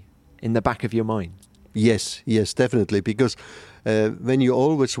money in the back of your mind? Yes, definitely. Because when you're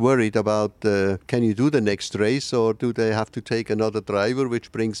always worried about can you do the next race or do they have to take another driver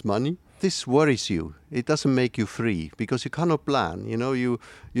which brings money, this worries you. It doesn't make you free because you cannot plan. You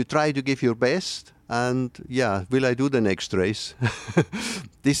try to give your best and will I do the next race?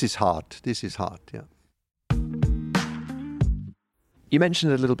 This is hard, yeah. You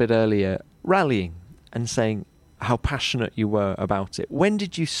mentioned a little bit earlier rallying and saying how passionate you were about it. When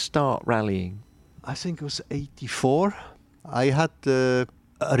did you start rallying? I think it was 1984. I had a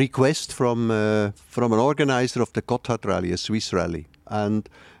request from an organizer of the Gotthard Rally, a Swiss rally. And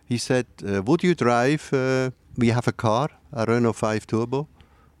he said, would you drive, we have a car, a Renault 5 Turbo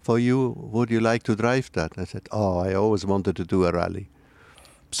for you. Would you like to drive that? I said, I always wanted to do a rally.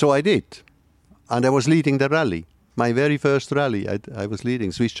 So I did. And I was leading the rally. My very first rally, I was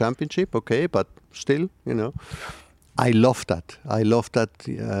leading Swiss Championship, okay, but still, I love that.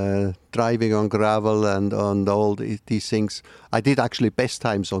 Driving on gravel and on all these things. I did actually best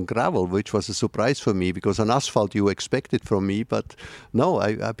times on gravel, which was a surprise for me because on asphalt you expect it from me, but no,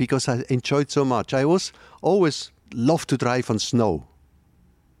 because I enjoyed so much. I always loved to drive on snow.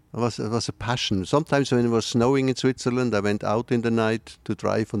 It was a passion. Sometimes when it was snowing in Switzerland, I went out in the night to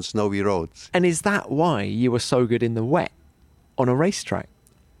drive on snowy roads. And is that why you were so good in the wet on a racetrack?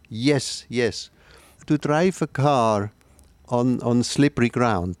 Yes. To drive a car on slippery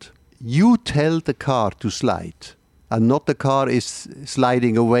ground, you tell the car to slide, and not the car is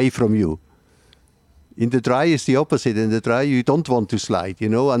sliding away from you. In the dry, it's the opposite. In the dry, you don't want to slide,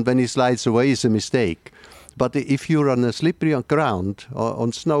 and when it slides away, it's a mistake. But if you're on a slippery ground, or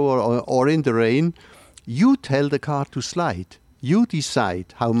on snow or in the rain, you tell the car to slide. You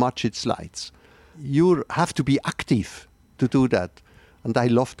decide how much it slides. You have to be active to do that, and I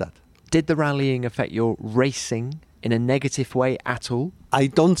love that. Did the rallying affect your racing in a negative way at all? I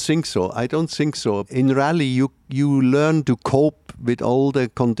don't think so. In rally, you learn to cope with all the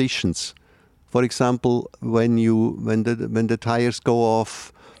conditions. For example, when the tires go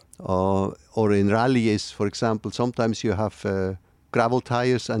off, or in rally is, for example, sometimes you have gravel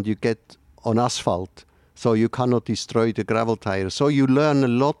tires and you get on asphalt, so you cannot destroy the gravel tires. So you learn a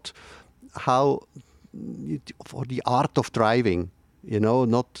lot for the art of driving.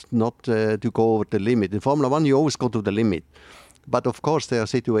 Not to go over the limit. In Formula 1, you always go to the limit. But of course, there are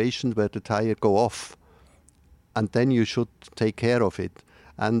situations where the tire go off, and then you should take care of it.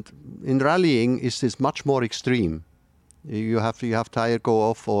 And in rallying, it's much more extreme. You have tire go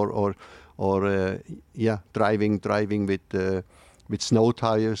off, or driving with snow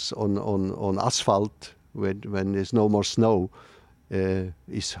tires on asphalt when there's no more snow.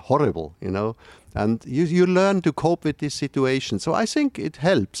 Is horrible, and you learn to cope with this situation. So I think it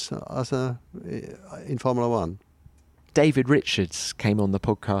helps in Formula 1. David Richards came on the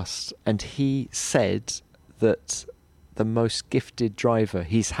podcast and he said that the most gifted driver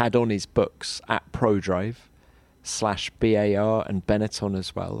he's had on his books at ProDrive /BAR and Benetton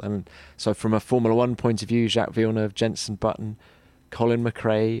as well. And so from a Formula 1 point of view, Jacques Villeneuve, Jenson Button, Colin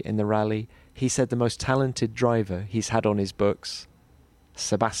McRae in the rally, he said the most talented driver he's had on his books,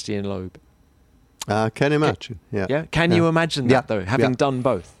 Sebastian Loeb. Can imagine. Yeah. Can you imagine that though, having done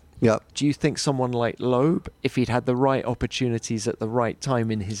both? Yeah. Do you think someone like Loeb, if he'd had the right opportunities at the right time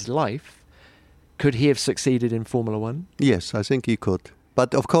in his life, could he have succeeded in Formula 1? Yes, I think he could.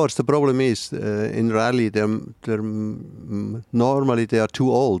 But of course, the problem is in rally, normally they are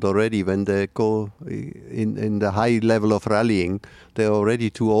too old already when they go in the high level of rallying. They're already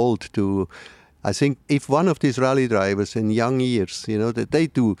too old to. I think if one of these rally drivers in young years, they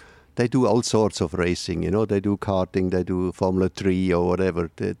do all sorts of racing. They do karting, they do Formula 3 or whatever.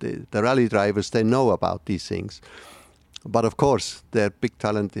 The rally drivers, they know about these things. But of course, their big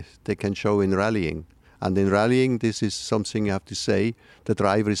talent they can show in rallying. And in rallying, this is something you have to say. The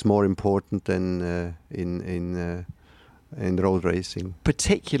driver is more important than in road racing.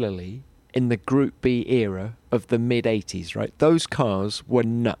 Particularly in the Group B era of the mid-'80s, right? Those cars were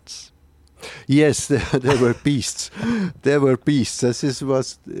nuts. Yes, they were beasts. They were beasts.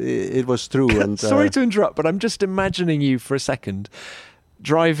 It was true. And sorry to interrupt, but I'm just imagining you for a second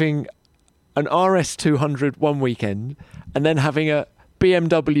driving an RS200 one weekend and then having a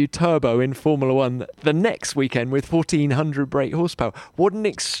BMW Turbo in Formula 1 the next weekend with 1,400 brake horsepower. What an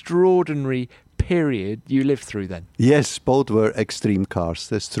extraordinary period you lived through then. Yes, both were extreme cars.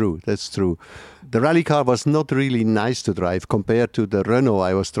 That's true. The rally car was not really nice to drive compared to the Renault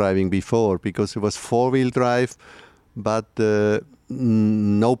I was driving before because it was four-wheel drive, but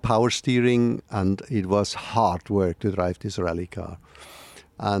no power steering, and it was hard work to drive this rally car.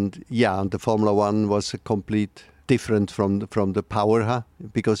 And the Formula 1 was a complete different from the power,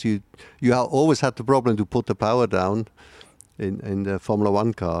 because you always had the problem to put the power down in the Formula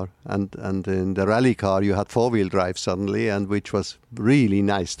One car, and in the rally car you had 4-wheel drive suddenly, and which was really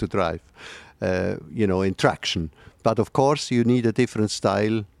nice to drive, in traction. But of course you need a different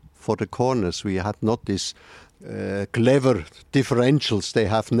style for the corners. We had not this clever differentials they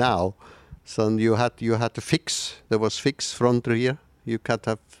have now. So you had to fix. There was fixed front rear. You could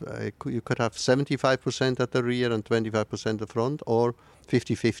have 75% at the rear and 25% at the front, or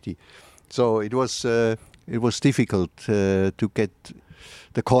 50-50. So it was difficult to get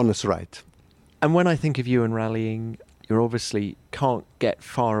the corners right. And when I think of you in rallying, you obviously can't get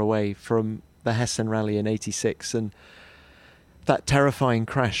far away from the Hessen Rally in '86 and that terrifying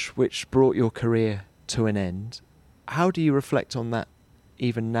crash which brought your career to an end. How do you reflect on that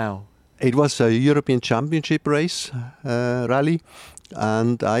even now? It was a European Championship race rally,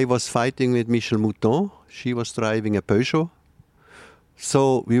 and I was fighting with Michel Mouton. She was driving a Peugeot.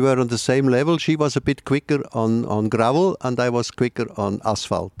 So we were on the same level. She was a bit quicker on gravel, and I was quicker on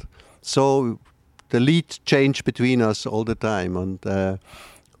asphalt. So the lead changed between us all the time. And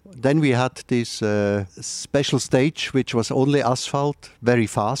then we had this special stage, which was only asphalt, very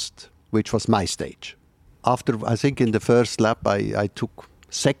fast, which was my stage. After, I think in the first lap, I took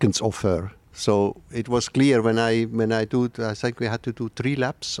seconds off her. So it was clear when I think we had to do 3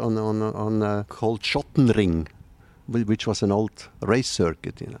 laps on called Schottenring, which was an old race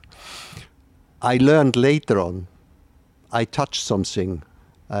circuit. I learned later on, I touched something,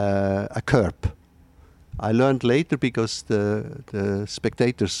 a curb. I learned later because the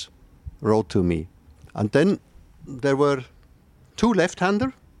spectators wrote to me. And then there were 2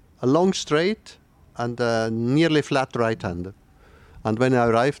 left-hander, a long straight, and a nearly flat right-hander. And when I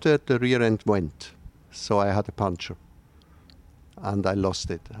arrived there, the rear end went. So I had a puncture. And I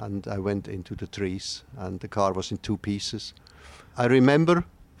lost it. And I went into the trees. And the car was in 2 pieces. I remember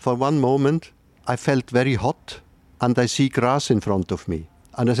for one moment, I felt very hot. And I see grass in front of me.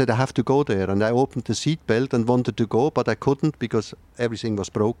 And I said, I have to go there. And I opened the seat belt and wanted to go, but I couldn't because everything was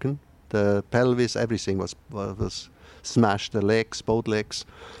broken. The pelvis, everything was smashed, the legs, both legs.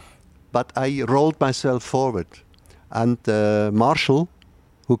 But I rolled myself forward. And Marshall,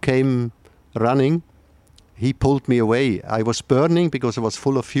 who came running, he pulled me away. I was burning because I was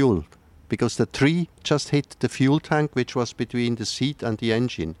full of fuel, because the tree just hit the fuel tank, which was between the seat and the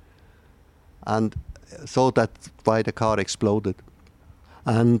engine. And so that's why the car exploded.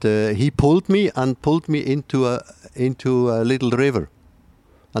 And he pulled me into a little river.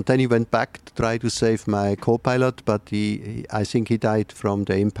 And then he went back to try to save my co-pilot, but I think he died from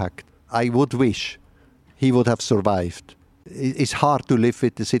the impact. I would wish he would have survived. It's hard to live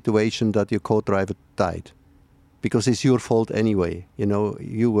with the situation that your co-driver died, because it's your fault anyway.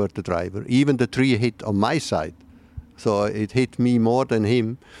 You were the driver. Even the tree hit on my side, so it hit me more than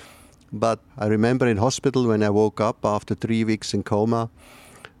him. But I remember in hospital when I woke up after 3 weeks in coma,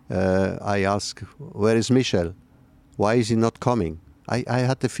 I asked, where is Michel? Why is he not coming? I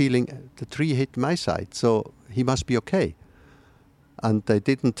had the feeling the tree hit my side, so he must be okay. And they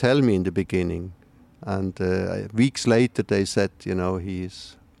didn't tell me in the beginning. And weeks later they said,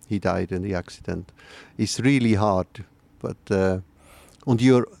 he died in the accident. It's really hard. But and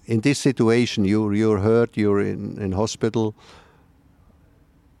you're in this situation, you're hurt, you're in hospital.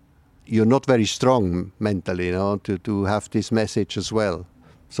 You're not very strong mentally, to have this message as well.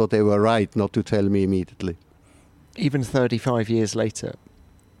 So they were right not to tell me immediately. Even 35 years later,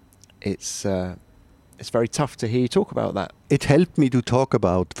 it's very tough to hear you talk about that. It helped me to talk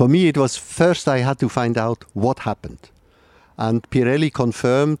about. For me, it was first I had to find out what happened. And Pirelli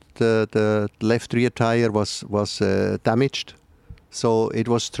confirmed the left rear tire was damaged. So it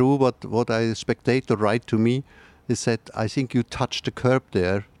was true what a spectator wrote to me. He said, I think you touched the curb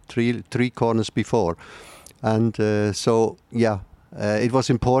there 3 corners before. And it was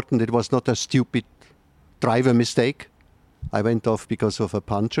important. It was not a stupid driver mistake. I went off because of a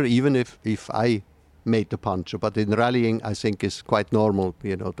puncture, even if I made the puncture. But in rallying, I think it's quite normal,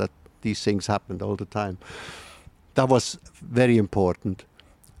 that these things happened all the time. That was very important.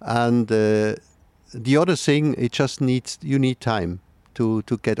 And the other thing, you need time to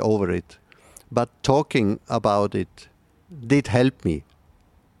get over it. But talking about it did help me.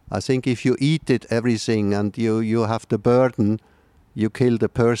 I think if you eat it, everything, and you have the burden, you kill the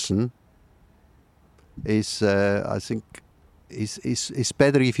person, I think is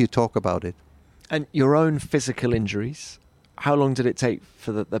better if you talk about it. And your own physical injuries, how long did it take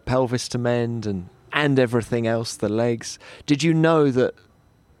for the pelvis to mend and everything else, the legs? Did you know that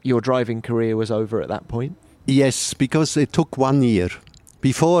your driving career was over at that point? Yes, because it took 1 year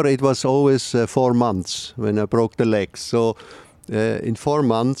Before it was always 4 months when I broke the legs. So in 4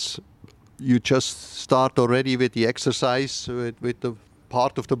 months, you just start already with the exercise, with the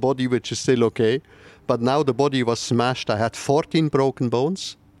part of the body which is still okay. But now the body was smashed. I had 14 broken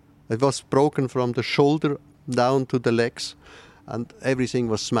bones. It was broken from the shoulder down to the legs, and everything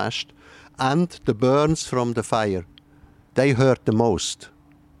was smashed. And the burns from the fire, they hurt the most.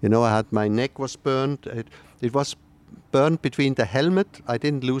 You know, my neck was burned. It was burned between the helmet. I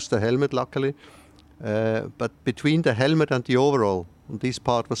didn't lose the helmet, luckily. But between the helmet and the overall, this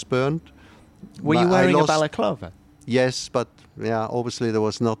part was burned. Were you wearing a balaclava? Yes, but yeah, obviously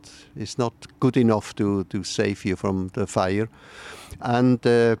it's not good enough to save you from the fire. And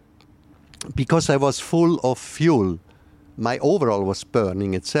because I was full of fuel, my overall was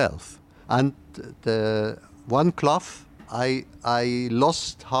burning itself. And the one glove I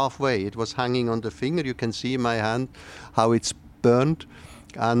lost halfway. It was hanging on the finger. You can see in my hand how it's burned.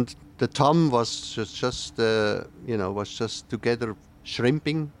 And the thumb was just together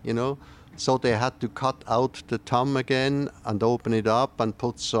shrimping, you know. So they had to cut out the thumb again and open it up and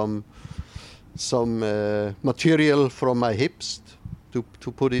put some material from my hips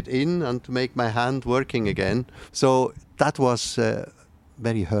to put it in and to make my hand working again. So that was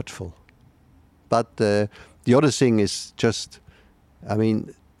very hurtful. But the other thing is just, I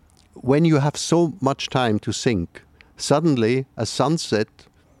mean, when you have so much time to think, suddenly a sunset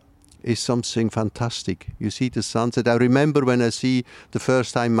is something fantastic. You see the sunset. I remember when I see the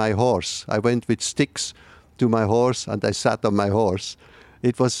first time my horse, I went with sticks to my horse and I sat on my horse.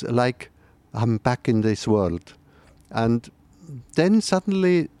 It was like I'm back in this world. And then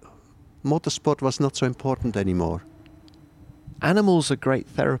suddenly motorsport was not so important anymore. Animals are great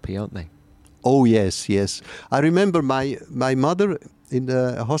therapy, aren't they? Oh, yes, yes. I remember my mother in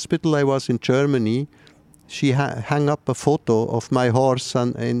the hospital I was in Germany. She hung up a photo of my horse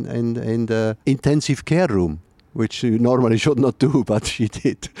in the intensive care room, which you normally should not do, but she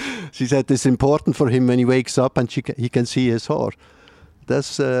did. She said it's important for him when he wakes up and he can see his horse.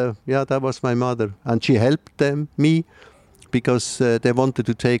 That was my mother. And she helped me because they wanted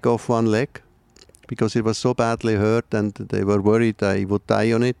to take off one leg because it was so badly hurt and they were worried I would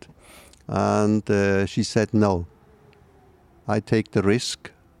die on it. And she said, no, I take the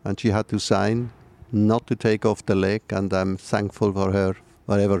risk. And she had to sign not to take off the leg, and I'm thankful for her.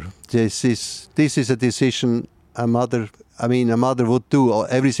 Whatever. This is a decision a mother would do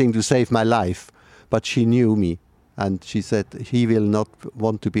everything to save my life, but she knew me, and she said he will not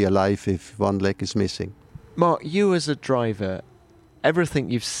want to be alive if one leg is missing. Marc, you as a driver, everything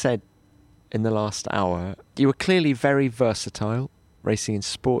you've said in the last hour, you were clearly very versatile, racing in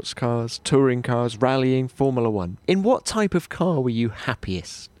sports cars, touring cars, rallying, Formula One. In what type of car were you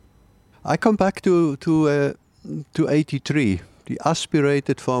happiest? I come back to 83. The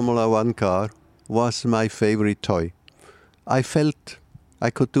aspirated Formula One car was my favorite toy. I felt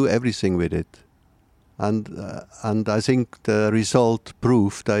I could do everything with it. And I think the result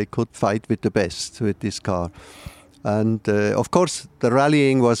proved I could fight with the best with this car. And of course, the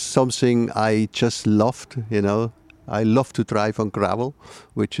rallying was something I just loved, you know. I love to drive on gravel,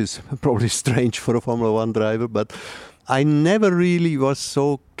 which is probably strange for a Formula One driver, but I never really was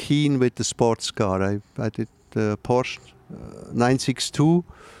so keen with the sports car. I did the Porsche 962.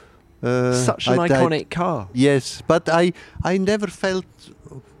 Such an iconic car. Yes, but I never felt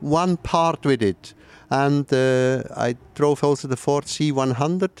one part with it. And I drove also the Ford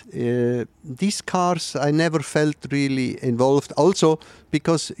C100. These cars I never felt really involved. Also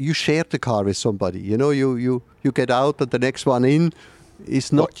because you share the car with somebody. You know, you get out and the next one in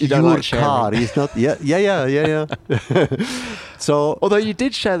is not your like car. It's not. Yeah. So, although you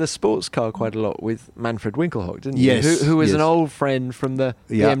did share the sports car quite a lot with Manfred Winkelhock, didn't you? Yes, who was yes. an old friend from the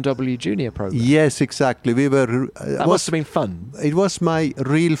BMW Junior program. Yes, exactly. We were. That must have been fun. It was my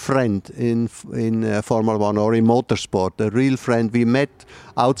real friend in Formula One or in motorsport. A real friend. We met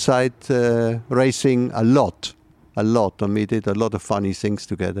outside racing a lot, and we did a lot of funny things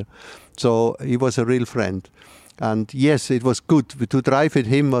together. So he was a real friend. And yes, it was good. To drive with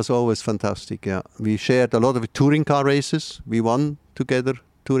him was always fantastic. Yeah, we shared a lot of touring car races. We won together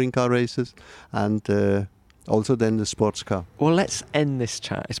touring car races, and also then the sports car. Well, let's end this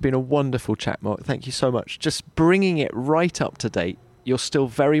chat. It's been a wonderful chat, Marc. Thank you so much. Just bringing it right up to date. You're still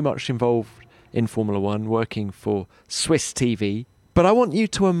very much involved in Formula One, working for Swiss TV. But I want you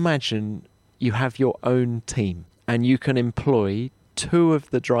to imagine you have your own team and you can employ two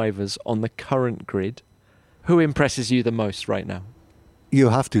of the drivers on the current grid. Who impresses you the most right now? You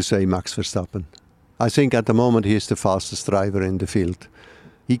have to say Max Verstappen. I think at the moment he is the fastest driver in the field.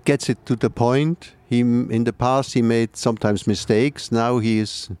 He gets it to the point. In the past, he made sometimes mistakes. Now he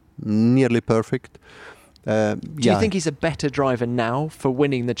is nearly perfect. Do you think he's a better driver now for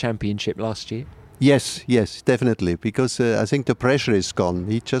winning the championship last year? Yes, definitely. Because I think the pressure is gone.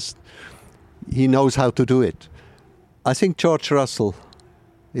 He knows how to do it. I think George Russell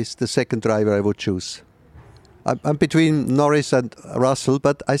is the second driver I would choose. I'm between Norris and Russell,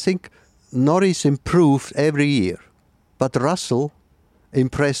 but I think Norris improved every year. But Russell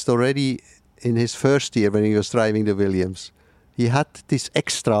impressed already in his first year when he was driving the Williams. He had this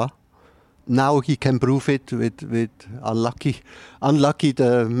extra. Now he can prove it with unlucky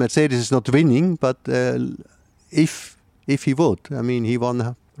the Mercedes is not winning, but if he would, I mean, he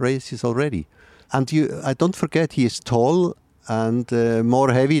won races already. And I don't forget, he is tall and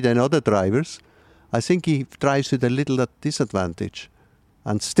more heavy than other drivers. I think he drives with a little disadvantage.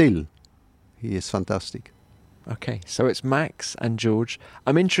 And still, he is fantastic. Okay, so it's Max and George.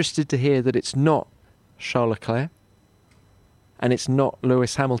 I'm interested to hear that it's not Charles Leclerc and it's not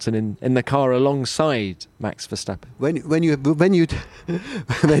Lewis Hamilton in the car alongside Max Verstappen. When you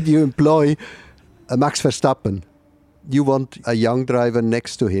employ a Max Verstappen, you want a young driver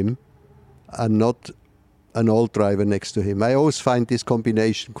next to him and not an old driver next to him. I always find this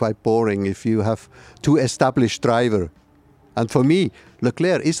combination quite boring if you have two established drivers. And for me,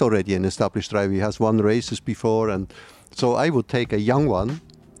 Leclerc is already an established driver. He has won races before, and so I would take a young one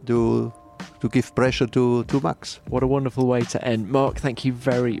to give pressure to Max. What a wonderful way to end. Marc, thank you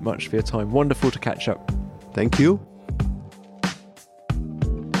very much for your time. Wonderful to catch up. Thank you.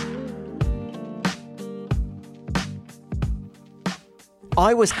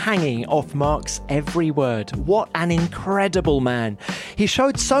 I was hanging off Marc's every word. What an incredible man. He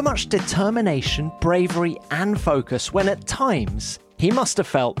showed so much determination, bravery and focus when at times he must have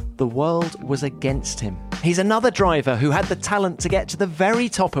felt the world was against him. He's another driver who had the talent to get to the very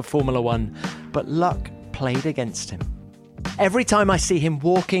top of Formula One, but luck played against him. Every time I see him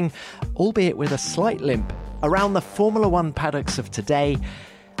walking, albeit with a slight limp, around the Formula One paddocks of today,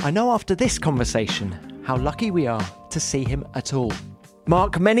 I know after this conversation how lucky we are to see him at all.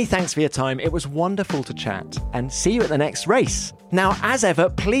 Marc, many thanks for your time. It was wonderful to chat, and see you at the next race. Now, as ever,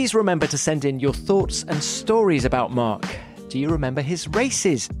 please remember to send in your thoughts and stories about Marc. Do you remember his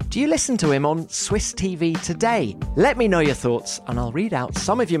races? Do you listen to him on Swiss TV today? Let me know your thoughts, and I'll read out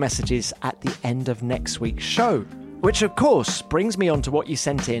some of your messages at the end of next week's show. Which, of course, brings me on to what you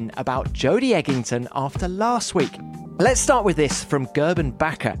sent in about Jodie Eggington after last week. Let's start with this from Gerben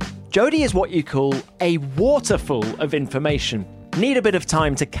Bakker. Jodie is what you call a waterfall of information. Need a bit of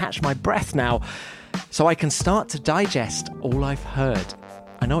time to catch my breath now, so I can start to digest all I've heard.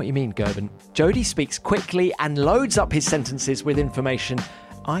 I know what you mean, Gerben. Jodie speaks quickly and loads up his sentences with information.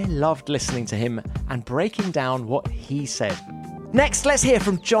 I loved listening to him and breaking down what he said. Next, let's hear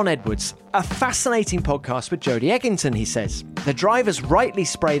from John Edwards. A fascinating podcast with Jodie Eggington, he says. The drivers rightly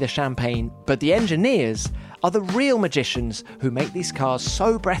spray the champagne, but the engineers are the real magicians who make these cars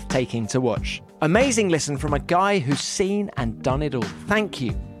so breathtaking to watch. Amazing listen from a guy who's seen and done it all. Thank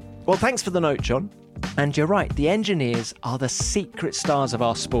you. Well, thanks for the note, John. And you're right, the engineers are the secret stars of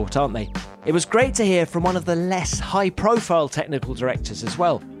our sport, aren't they? It was great to hear from one of the less high-profile technical directors as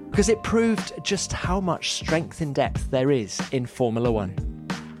well, because it proved just how much strength and depth there is in Formula One.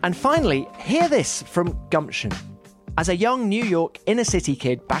 And finally, hear this from Gumption. As a young New York inner-city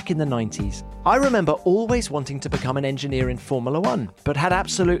kid back in the 90s, I remember always wanting to become an engineer in Formula One, but had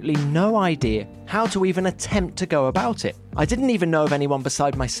absolutely no idea how to even attempt to go about it. I didn't even know of anyone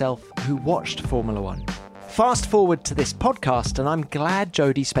beside myself who watched Formula One. Fast forward to this podcast, and I'm glad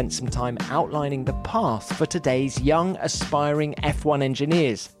Jodie spent some time outlining the path for today's young, aspiring F1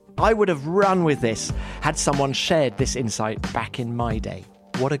 engineers. I would have run with this had someone shared this insight back in my day.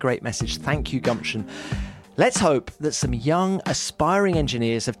 What a great message. Thank you, Gumption. Let's hope that some young, aspiring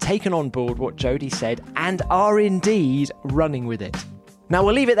engineers have taken on board what Jodie said and are indeed running with it. Now,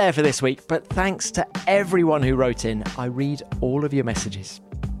 we'll leave it there for this week, but thanks to everyone who wrote in. I read all of your messages.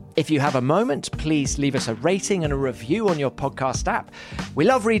 If you have a moment, please leave us a rating and a review on your podcast app. We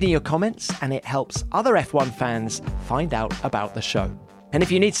love reading your comments, and it helps other F1 fans find out about the show. And if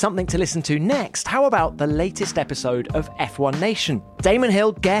you need something to listen to next, how about the latest episode of F1 Nation? Damon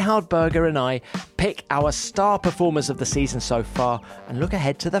Hill, Gerhard Berger and I pick our star performers of the season so far and look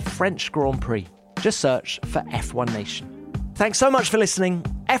ahead to the French Grand Prix. Just search for F1 Nation. Thanks so much for listening.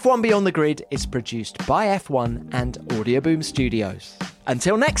 F1 Beyond the Grid is produced by F1 and Audioboom Studios.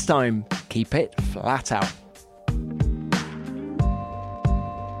 Until next time, keep it flat out.